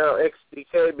Intel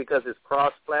XDK because it's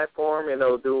cross-platform and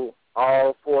it'll do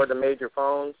all four of the major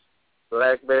phones: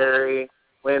 BlackBerry,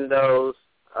 Windows,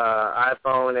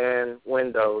 iPhone, and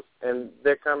Windows. And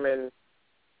they're coming.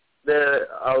 There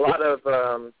a lot of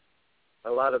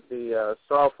the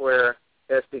software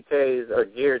SDKs are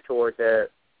geared toward that.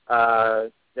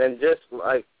 And just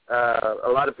like a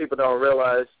lot of people don't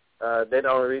realize, they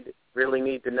don't really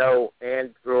need to know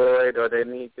Android or they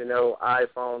need to know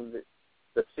iPhone.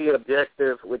 The C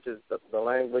objective, which is the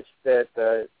language that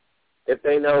if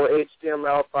they know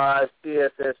HTML5,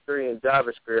 CSS3, and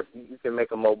JavaScript, you can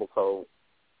make a mobile code.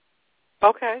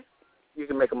 Okay. You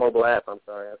can make a mobile app. I'm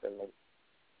sorry, I said mobile.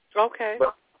 Okay.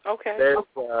 But there's,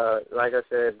 like I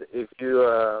said, if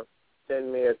you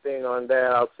send me a thing on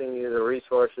that, I'll send you the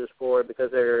resources for it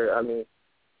because they're a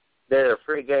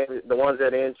free game. The ones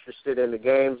that are interested in the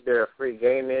games, they're free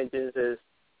game engines. Is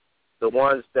the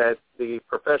ones that the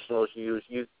professionals use,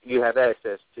 you have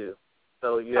access to.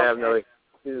 So you have no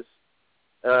excuse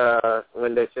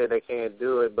when they say they can't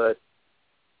do it, but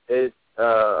it's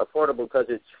affordable because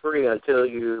it's free until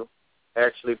you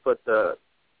actually put the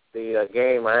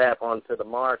game or app onto the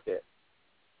market.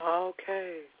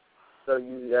 Okay. So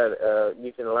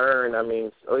you can learn,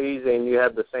 so easy, and you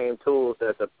have the same tools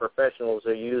that the professionals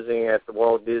are using at the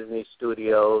Walt Disney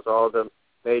Studios, all the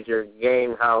major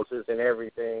game houses and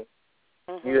everything.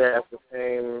 Mm-hmm. You have the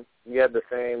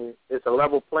same, it's a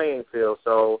level playing field,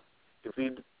 so if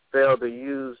you fail to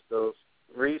use those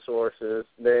resources,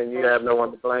 then you have no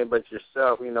one to blame but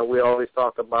yourself. You know, we always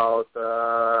talk about,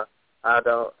 the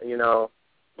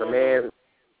man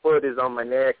foot is on my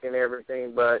neck and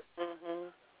everything. But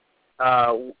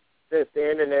since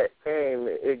the internet came,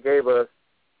 it gave a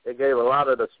lot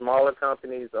of the smaller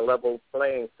companies a level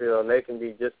playing field, and they can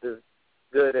be just as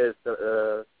good as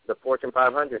the Fortune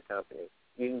 500 company.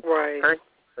 You can turn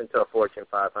into a Fortune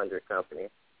 500 company,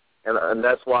 and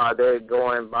that's why they're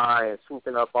going by and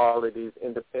swooping up all of these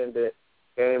independent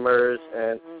gamers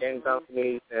and game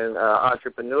companies and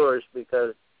entrepreneurs,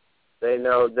 because they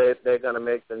know they're going to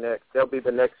make they'll be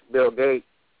the next Bill Gates.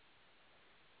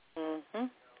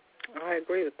 I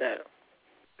agree with that.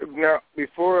 Now,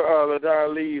 before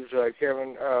LaDonna leaves,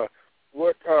 Kevin,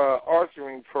 what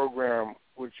authoring program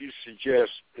would you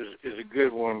suggest is a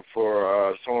good one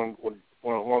for someone who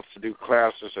wants to do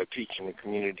classes or teach in the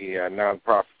community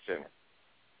nonprofit center?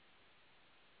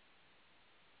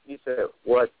 You said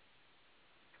what?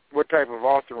 What type of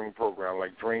authoring program,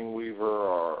 like Dreamweaver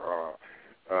or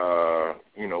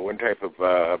what type of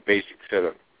basic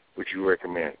setup would you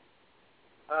recommend?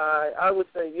 I would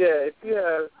say, if you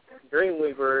have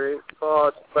Dreamweaver, it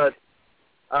costs, but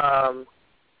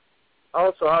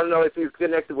also I don't know if you're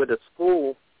connected with a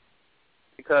school,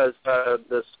 because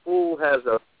the school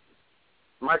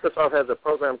Microsoft has a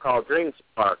program called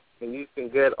DreamSpark, and you can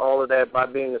get all of that by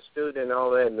being a student and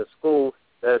all that in the school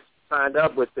that's signed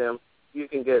up with them. You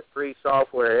can get free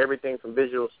software, everything from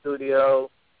Visual Studio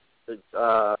to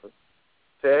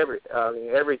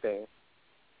everything,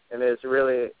 and it's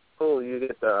really cool. You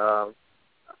get the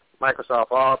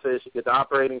Microsoft Office, you get the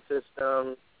operating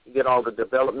system, you get all the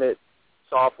development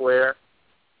software.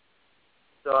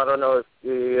 So I don't know if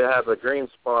you have a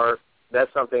DreamSpark.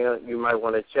 That's something that you might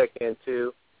want to check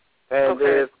into. And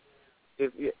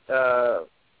if you,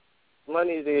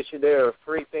 money is the issue, there are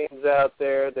free things out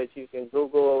there that you can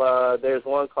Google. There's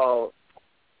one called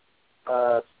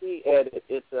C-Edit.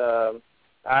 It's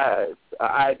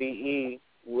IDE,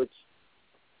 which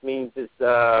means it's,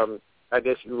 I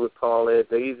guess you would call it,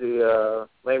 the easy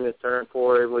layman's term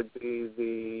for it would be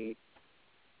the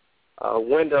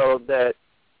window that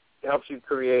helps you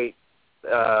create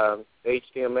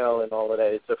HTML and all of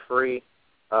that. It's a free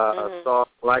software.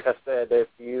 Like I said, if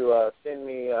you send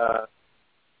me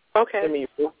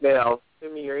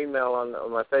your email on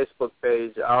my Facebook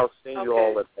page, I'll send you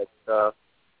all of that stuff.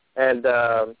 And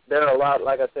there are a lot,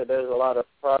 like I said, there's a lot of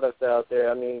products out there.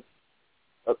 I mean,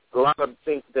 a lot of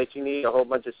things that you need, a whole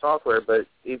bunch of software, but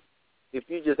if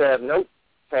you just have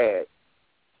Notepad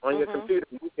on your computer,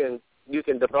 you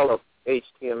can develop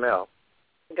HTML.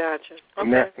 Gotcha.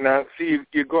 Okay. Now, see,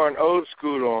 you're going old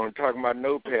school on talking about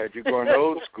Notepad. You're going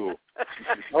old school.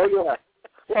 Oh, yeah.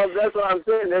 Well, that's what I'm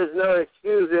saying. There's no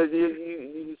excuse. If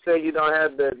you say you don't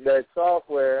have that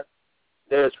software,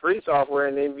 there's free software,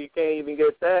 and if you can't even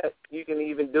get that, you can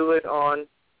even do it on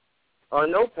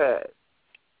Notepad.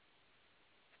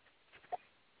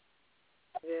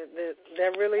 Yeah,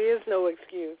 there really is no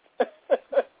excuse.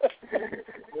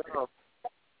 No.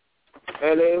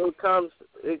 And it comes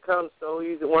so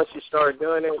easy once you start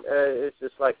doing it. It's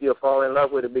just like you'll fall in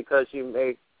love with it, because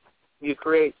you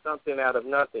create something out of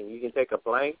nothing. You can take a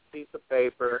blank piece of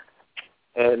paper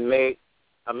and make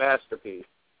a masterpiece.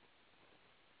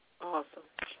 Awesome.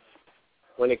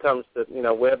 When it comes to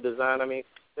web design, I mean,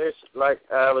 there's, like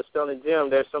I was telling Jim,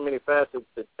 there's so many facets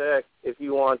to tech. If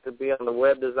you want to be on the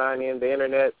web design end, the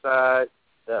internet side,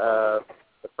 the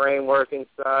frameworking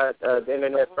side, the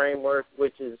internet framework,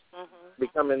 which is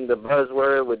becoming the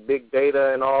buzzword with big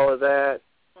data and all of that.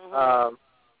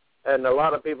 And a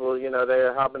lot of people,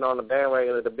 they're hopping on the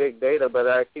bandwagon of the big data, but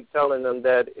I keep telling them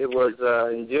that it was,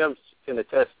 and Jim can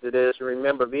attest to this,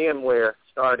 remember VMware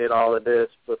started all of this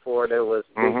before there was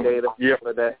big data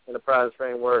for that enterprise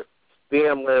framework.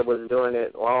 VMware was doing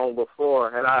it long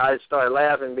before, and I started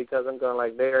laughing because I'm going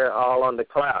like, they're all on the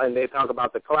cloud, and they talk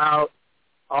about the cloud.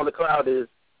 All the cloud is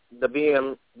the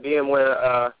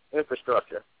VMware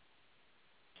infrastructure.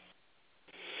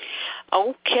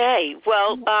 Okay.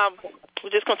 Well, we're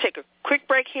just going to take a quick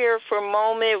break here for a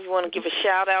moment. We want to give a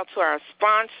shout-out to our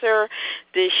sponsor.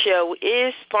 This show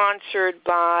is sponsored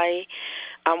by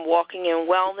Walking in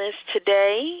Wellness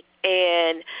today,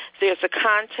 and there's a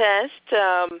contest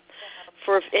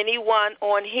for anyone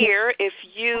on here. If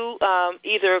you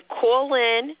either call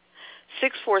in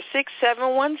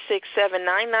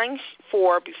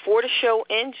 646-716-7994 before the show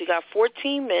ends, you got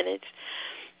 14 minutes,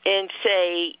 and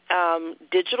say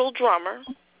digital drummer.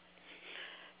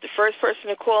 The first person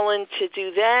to call in to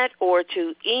do that or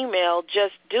to email,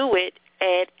 just do it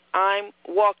at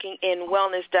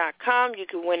I'mWalkingInWellness.com. You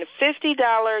can win a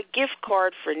 $50 gift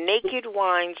card for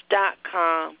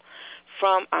NakedWines.com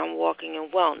from I'm Walking in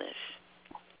Wellness.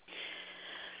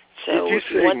 So did you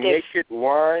say Naked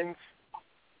Wines?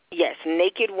 Yes,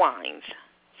 Naked Wines.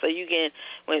 So you get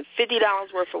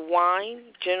 $50 worth of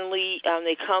wine. Generally,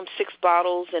 they come 6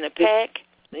 bottles in a pack.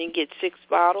 Then you get 6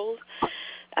 bottles.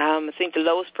 I think the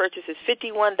lowest purchase is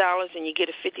 $51, and you get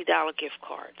a $50 gift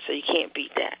card. So you can't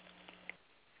beat that.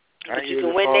 But you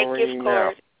can win that gift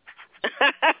card.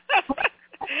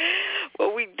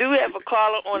 Well, we do have a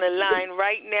caller on the line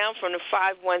right now from the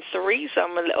 513, so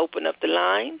I'm going to open up the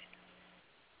line.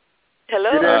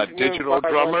 Hello? Digital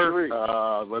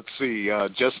Drummer. Let's see.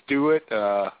 Just Do It.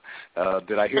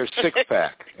 Did I hear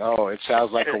Six-Pack? Oh, it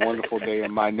sounds like a wonderful day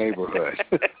in my neighborhood.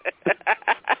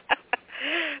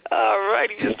 All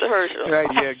righty, Mr. Herschel. Right,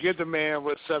 yeah, give the man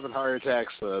with 7 heart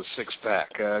attacks a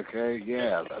 6-pack. Okay,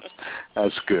 yeah,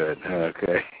 that's good.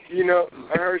 Okay. You know,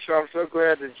 Herschel, I'm so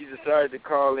glad that you decided to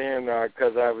call in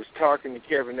because I was talking to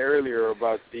Kevin earlier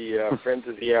about the Friends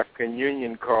of the African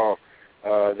Union call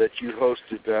that you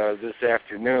hosted this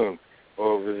afternoon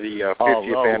over the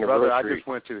 50th anniversary. Brother, I just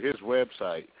went to his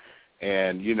website.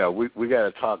 And, you know, we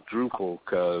got to talk Drupal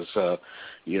because,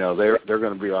 you know, they're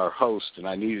going to be our host, and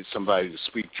I needed somebody to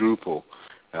speak Drupal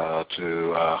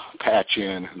to patch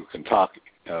in who can talk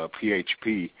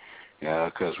PHP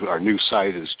because our new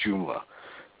site is Joomla.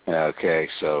 Okay,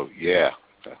 so, yeah,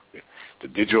 the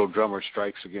Digital Drummer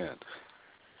strikes again.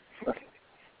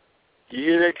 You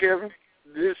hear that, Kevin?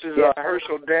 This is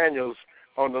Herschel Daniels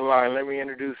on the line. Let me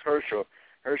introduce Herschel.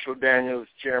 Herschel Daniels,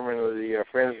 chairman of the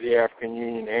Friends of the African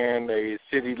Union and a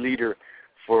city leader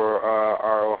for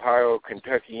our Ohio,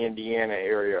 Kentucky, Indiana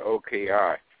area,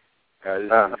 OKI. This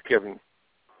is Kevin.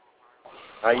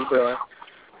 How you doing?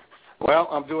 Well,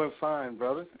 I'm doing fine,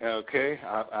 brother. Okay,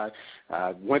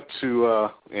 I went to,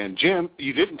 and Jim,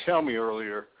 you didn't tell me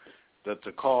earlier that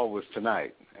the call was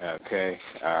tonight. Okay,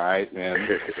 all right, and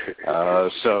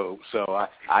so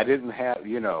I didn't have,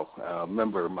 you know,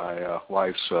 remember my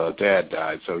wife's dad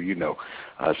died, so you know,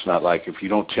 it's not like if you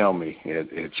don't tell me,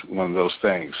 it's one of those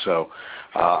things. So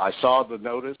I saw the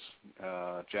notice,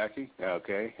 Jackie.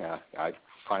 Okay, I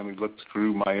finally looked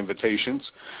through my invitations.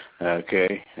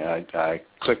 Okay, I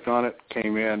clicked on it,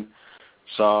 came in,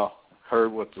 heard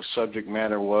what the subject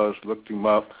matter was, looked him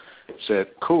up, said,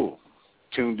 cool.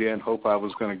 Tuned in, hope I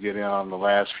was going to get in on the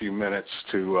last few minutes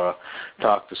to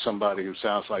talk to somebody who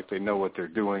sounds like they know what they're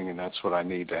doing, and that's what I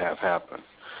need to have happen.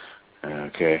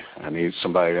 Okay, I need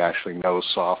somebody who actually knows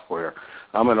software.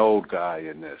 I'm an old guy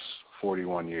in this,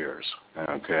 41 years.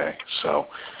 Okay, so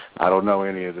I don't know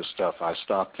any of this stuff. I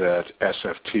stopped at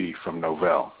SFT from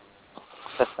Novell.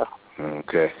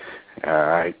 Okay, all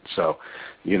right, so,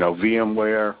 you know,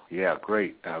 VMware, yeah,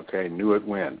 great. Okay, knew it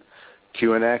when.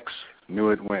 QNX,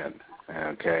 knew it when.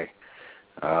 Okay,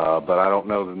 but I don't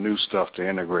know the new stuff to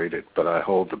integrate it, but I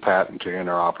hold the patent to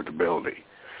interoperability.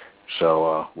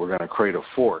 So we're going to create a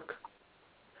fork.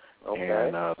 Okay.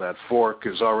 And that fork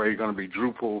is already going to be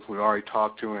Drupal. We already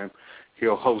talked to him.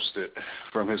 He'll host it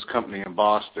from his company in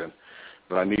Boston,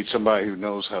 but I need somebody who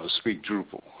knows how to speak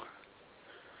Drupal.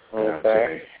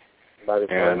 Okay.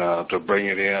 And to bring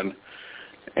it in.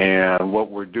 And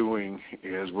what we're doing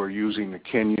is we're using the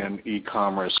Kenyan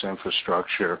e-commerce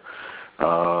infrastructure.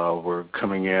 We're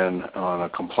coming in on a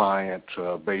compliant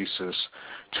basis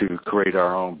to create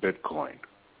our own Bitcoin.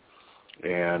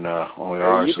 And only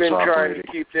ours is operating. You've been trying to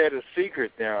keep that a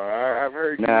secret now. I've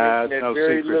heard you mention that no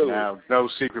very secret little. now. No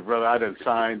secret, brother. I done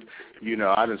signed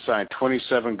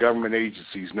 27 government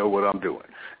agencies know what I'm doing.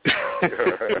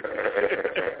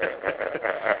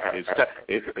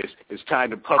 It's time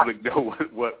the public know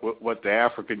what the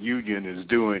African Union is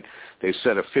doing. They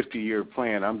set a 50-year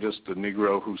plan. I'm just the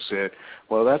Negro who said,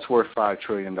 well, that's worth $5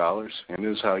 trillion, and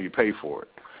this is how you pay for it.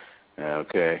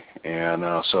 Okay, and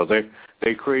so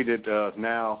they created,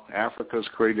 now Africa's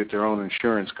created their own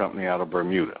insurance company out of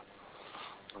Bermuda.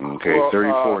 Okay, well,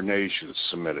 34 nations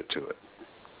submitted to it.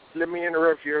 Let me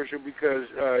interrupt you, Herschel, because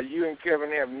you and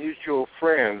Kevin have mutual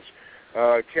friends.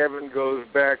 Kevin goes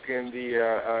back in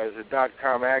as a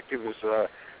 .com activist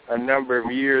a number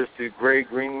of years to Greg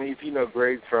Greenleaf. You know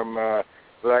Greg from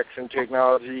Blackson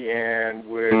Technology, and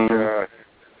with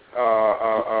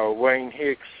Wayne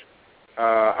Hicks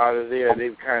out of there,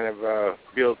 they've kind of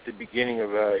built the beginning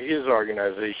of his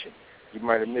organization. You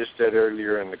might have missed that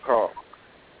earlier in the call.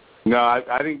 No,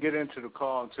 I didn't get into the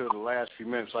call until the last few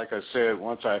minutes. Like I said,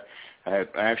 once I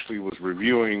actually was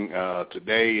reviewing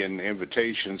today and the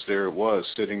invitations, there it was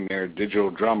sitting there,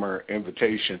 Digital Drummer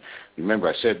invitation. Remember,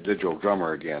 I said Digital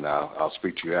Drummer again. I'll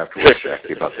speak to you afterwards,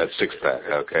 Jackie, about that 6-pack.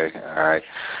 Okay, all right.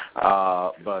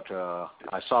 But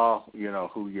I saw,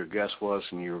 who your guest was,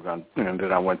 and and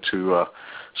then I went to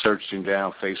searched him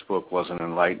down. Facebook wasn't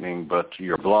enlightening, but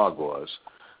your blog was.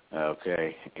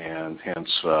 okay, and hence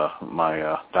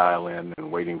my dial-in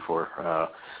and waiting for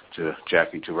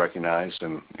Jackie to recognize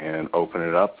and open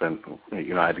it up. And,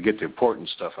 I had to get the important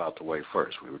stuff out the way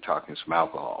first. We were talking some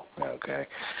alcohol, okay,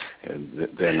 and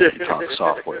then we talked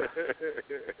software.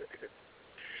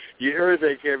 You heard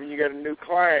that, Kevin. You got a new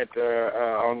client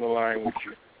on the line with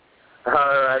you. All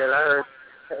right, and I heard.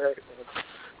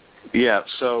 Yeah,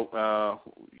 so,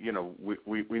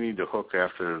 we need to hook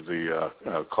after the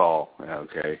call,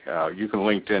 okay? You can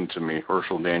LinkedIn to me,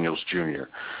 Herschel Daniels Jr.,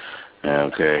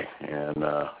 okay? And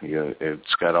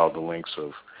it's got all the links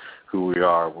of who we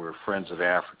are. We're Friends of the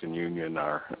African Union.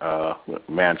 Our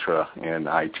mantra in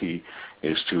IT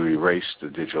is to erase the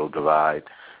digital divide,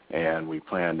 and we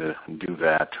plan to do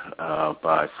that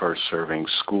by first serving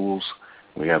schools.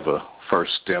 We have a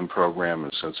first STEM program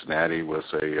in Cincinnati with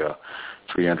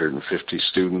 350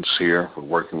 students here. We're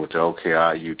working with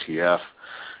LKI, UTF,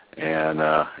 and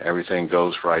everything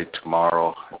goes right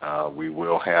tomorrow. We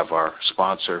will have our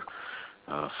sponsor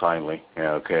finally,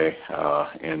 okay,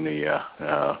 in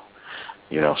the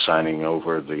signing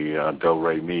over the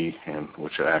Do-Re-Mi, and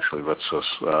which actually lets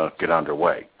us get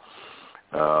underway.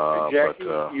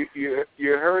 Jackie, you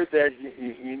heard that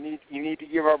you need to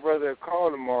give our brother a call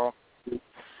tomorrow.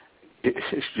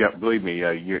 Yeah, believe me,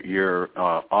 you're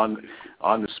on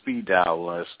the speed dial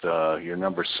list. You're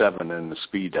number 7 in the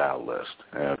speed dial list.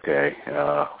 Okay,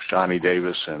 Shawnee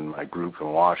Davis and my group in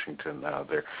Washington.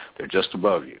 They're just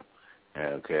above you.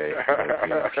 Okay,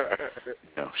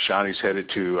 Shawnee's headed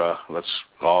to. Let's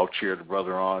all cheer the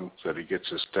brother on so that he gets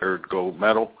his 3rd gold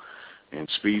medal in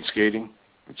speed skating.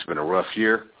 It's been a rough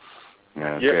year.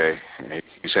 Okay, yep.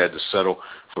 He's had to settle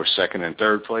for 2nd and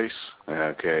 3rd place.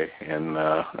 Okay, and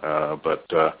but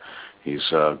he's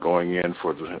going in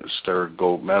for his 3rd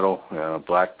gold medal,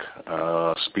 black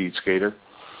speed skater.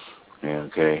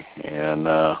 Okay, and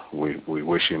we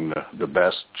wish him the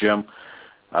best, Jim.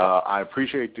 I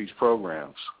appreciate these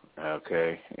programs.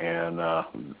 Okay, and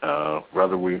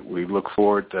brother, we look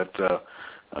forward that.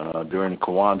 During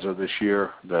Kwanzaa this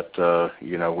year that,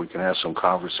 we can have some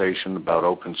conversation about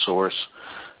open source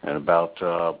and about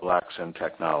blacks in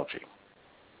technology.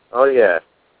 Oh, yeah.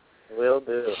 Will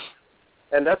do.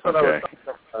 And that's what I was talking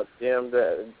about, Jim.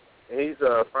 That he's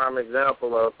a prime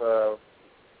example of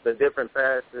the different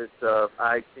facets of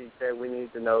IT that we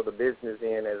need to know the business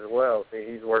in as well. See,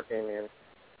 he's working in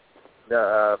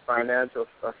the financial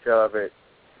structure of it.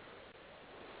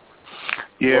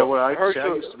 Yeah, well, I used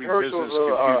to be business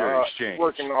computer exchange.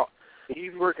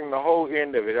 He's working the whole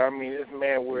end of it. I mean, this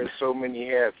man wears so many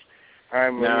hats.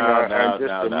 I'm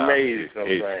just amazed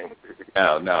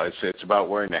sometimes. No, it's about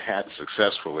wearing the hat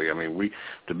successfully. I mean,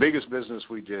 the biggest business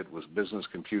we did was Business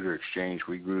Computer Exchange.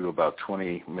 We grew to about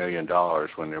 $20 million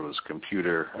when there was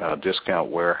Computer Discount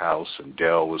Warehouse, and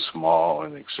Dell was small,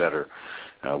 and et cetera.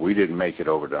 We didn't make it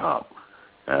over the hump.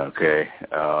 Okay,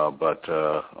 but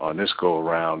on this go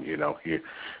around,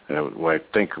 I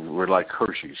think we're like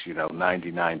Hershey's,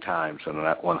 99 times, and on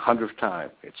that 100th time,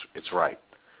 it's right.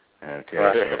 Okay,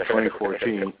 so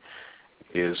 2014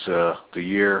 is the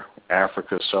year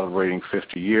Africa celebrating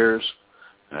 50 years.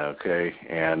 Okay,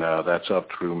 and that's up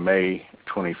through May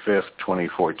 25th,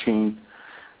 2014,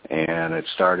 and it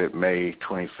started May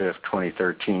 25th,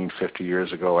 2013, 50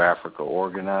 years ago. Africa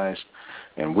organized.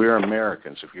 And we're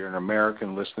Americans. If you're an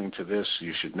American listening to this,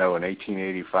 you should know in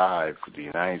 1885, the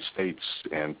United States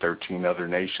and 13 other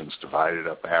nations divided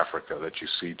up Africa that you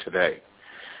see today.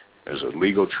 There's a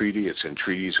legal treaty. It's in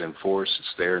treaties in force.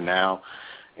 It's there now.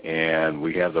 And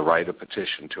we have the right of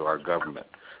petition to our government.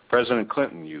 President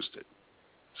Clinton used it.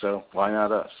 So why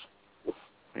not us?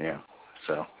 Yeah.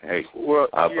 So, hey. Well,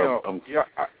 I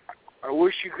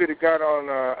wish you could have got on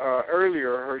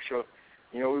earlier, Herschel.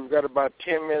 We've got about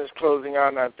 10 minutes closing out,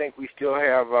 and I think we still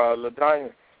have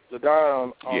LaDonna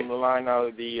on the line out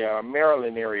of the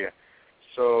Maryland area.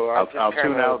 So I'll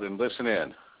tune out and listen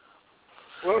in.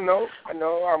 Well, no,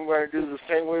 I'm going to do the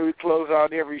same way we close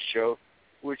out every show,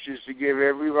 which is to give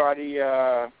everybody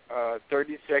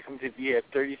 30 seconds. If you had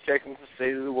 30 seconds to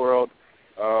say to the world,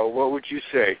 what would you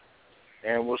say?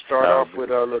 And we'll start off with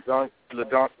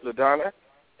LaDonna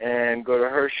and go to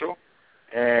Herschel.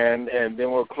 And then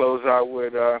we'll close out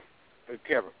with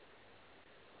Kevin.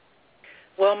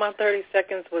 Well, my 30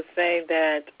 seconds would say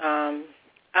that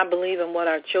I believe in what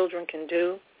our children can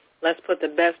do. Let's put the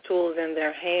best tools in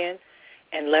their hand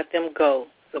and let them go.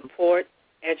 Support,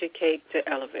 educate to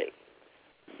elevate.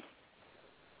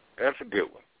 That's a good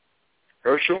one.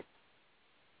 Herschel?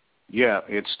 Yeah,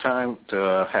 it's time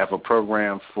to have a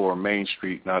program for Main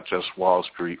Street, not just Wall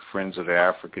Street. Friends of the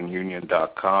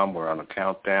AfricanUnion.com. We're on a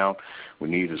countdown. We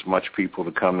need as much people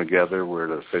to come together. We're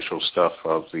the official stuff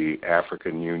of the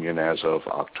African Union as of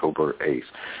October 8th.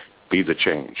 Be the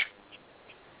change.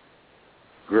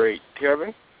 Great.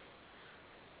 Kevin?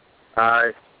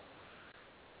 Hi.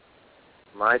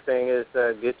 My thing is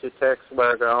get your text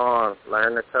worker on.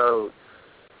 Learn the code.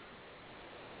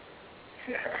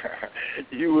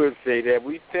 You would say that.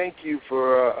 We thank you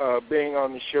for being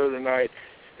on the show tonight.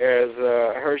 As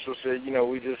Herschel said,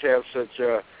 we just have such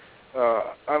a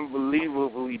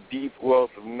unbelievably deep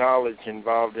wealth of knowledge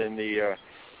involved in the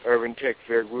Urban Tech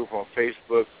Fair group on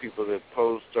Facebook, people that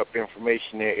post up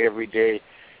information there every day,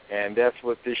 and that's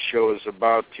what this show is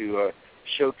about, to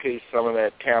showcase some of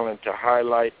that talent, to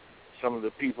highlight some of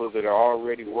the people that are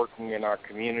already working in our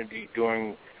community,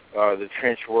 doing the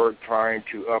trench work, trying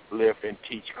to uplift and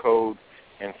teach code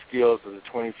and skills of the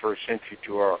 21st century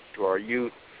to our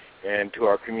youth and to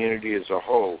our community as a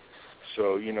whole.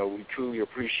 So, we truly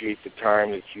appreciate the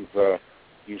time that you've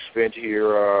spent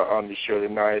here on the show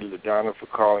tonight. LaDonna for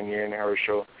calling in,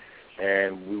 Herschel,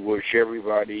 and we wish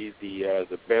everybody the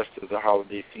best of the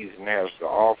holiday season has to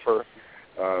offer.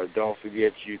 Don't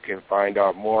forget you can find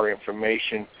out more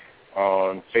information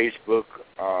on Facebook,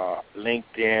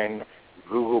 LinkedIn,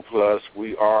 Google+.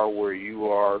 We are where you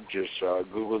are. Just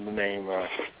Google the name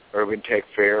Urban Tech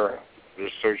Fair.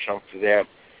 Just search something for that,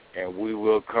 and we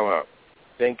will come up.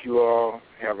 Thank you all.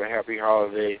 Have a happy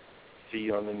holiday. See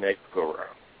you on the next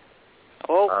go-round.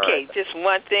 Okay, just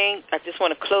one thing. I just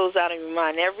want to close out and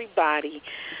remind everybody,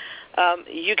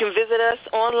 you can visit us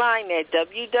online at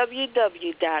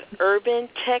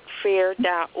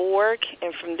www.urbantechfair.org,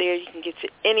 and from there you can get to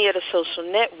any of the social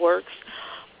networks.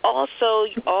 Also,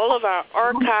 all of our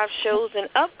archive shows and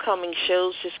upcoming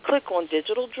shows, just click on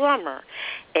Digital Drummer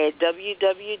at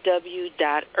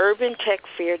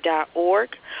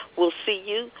www.urbantechfair.org. We'll see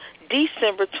you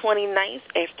December 29th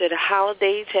after the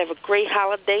holidays. Have a great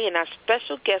holiday, and our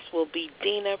special guest will be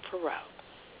Dina Perot.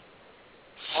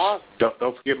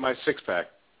 Don't forget my six-pack.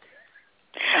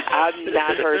 I've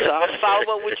not heard, so I'll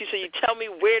follow up with you so you tell me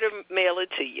where to mail it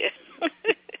to you.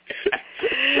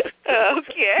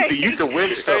 Okay. So you can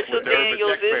win stuff Herschel with the Urban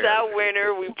Daniels Tech Fair. is our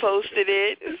winner. We posted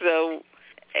it. So,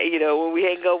 when we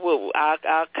hang up,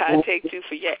 I'll contact you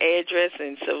for your address,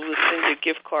 and so we'll send you a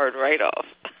gift card right off.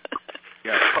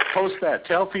 Yeah, post that.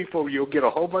 Tell people you'll get a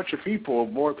whole bunch of people,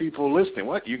 more people listening.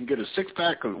 What? You can get a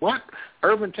six-pack of what?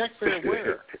 Urban Tech Fair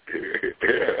where?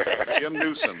 Jim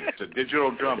Neusom, the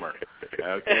digital drummer.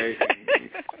 Okay.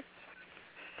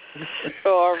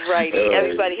 All righty.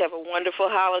 Everybody have a wonderful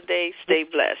holiday. Stay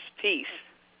blessed. Peace.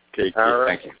 Take care.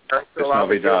 Thank you. That's all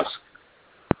we do. All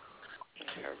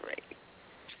right.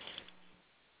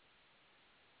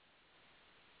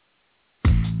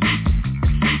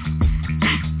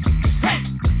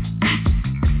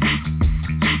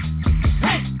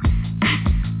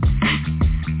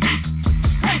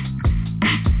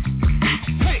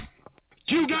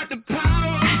 You got the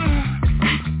power,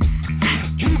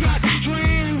 you got the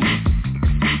strength,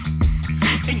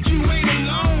 and you ain't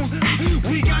alone.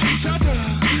 We got each other,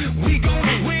 we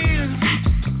gonna win.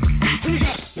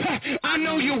 I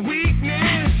know your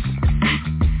weakness,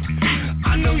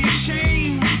 I know your shame.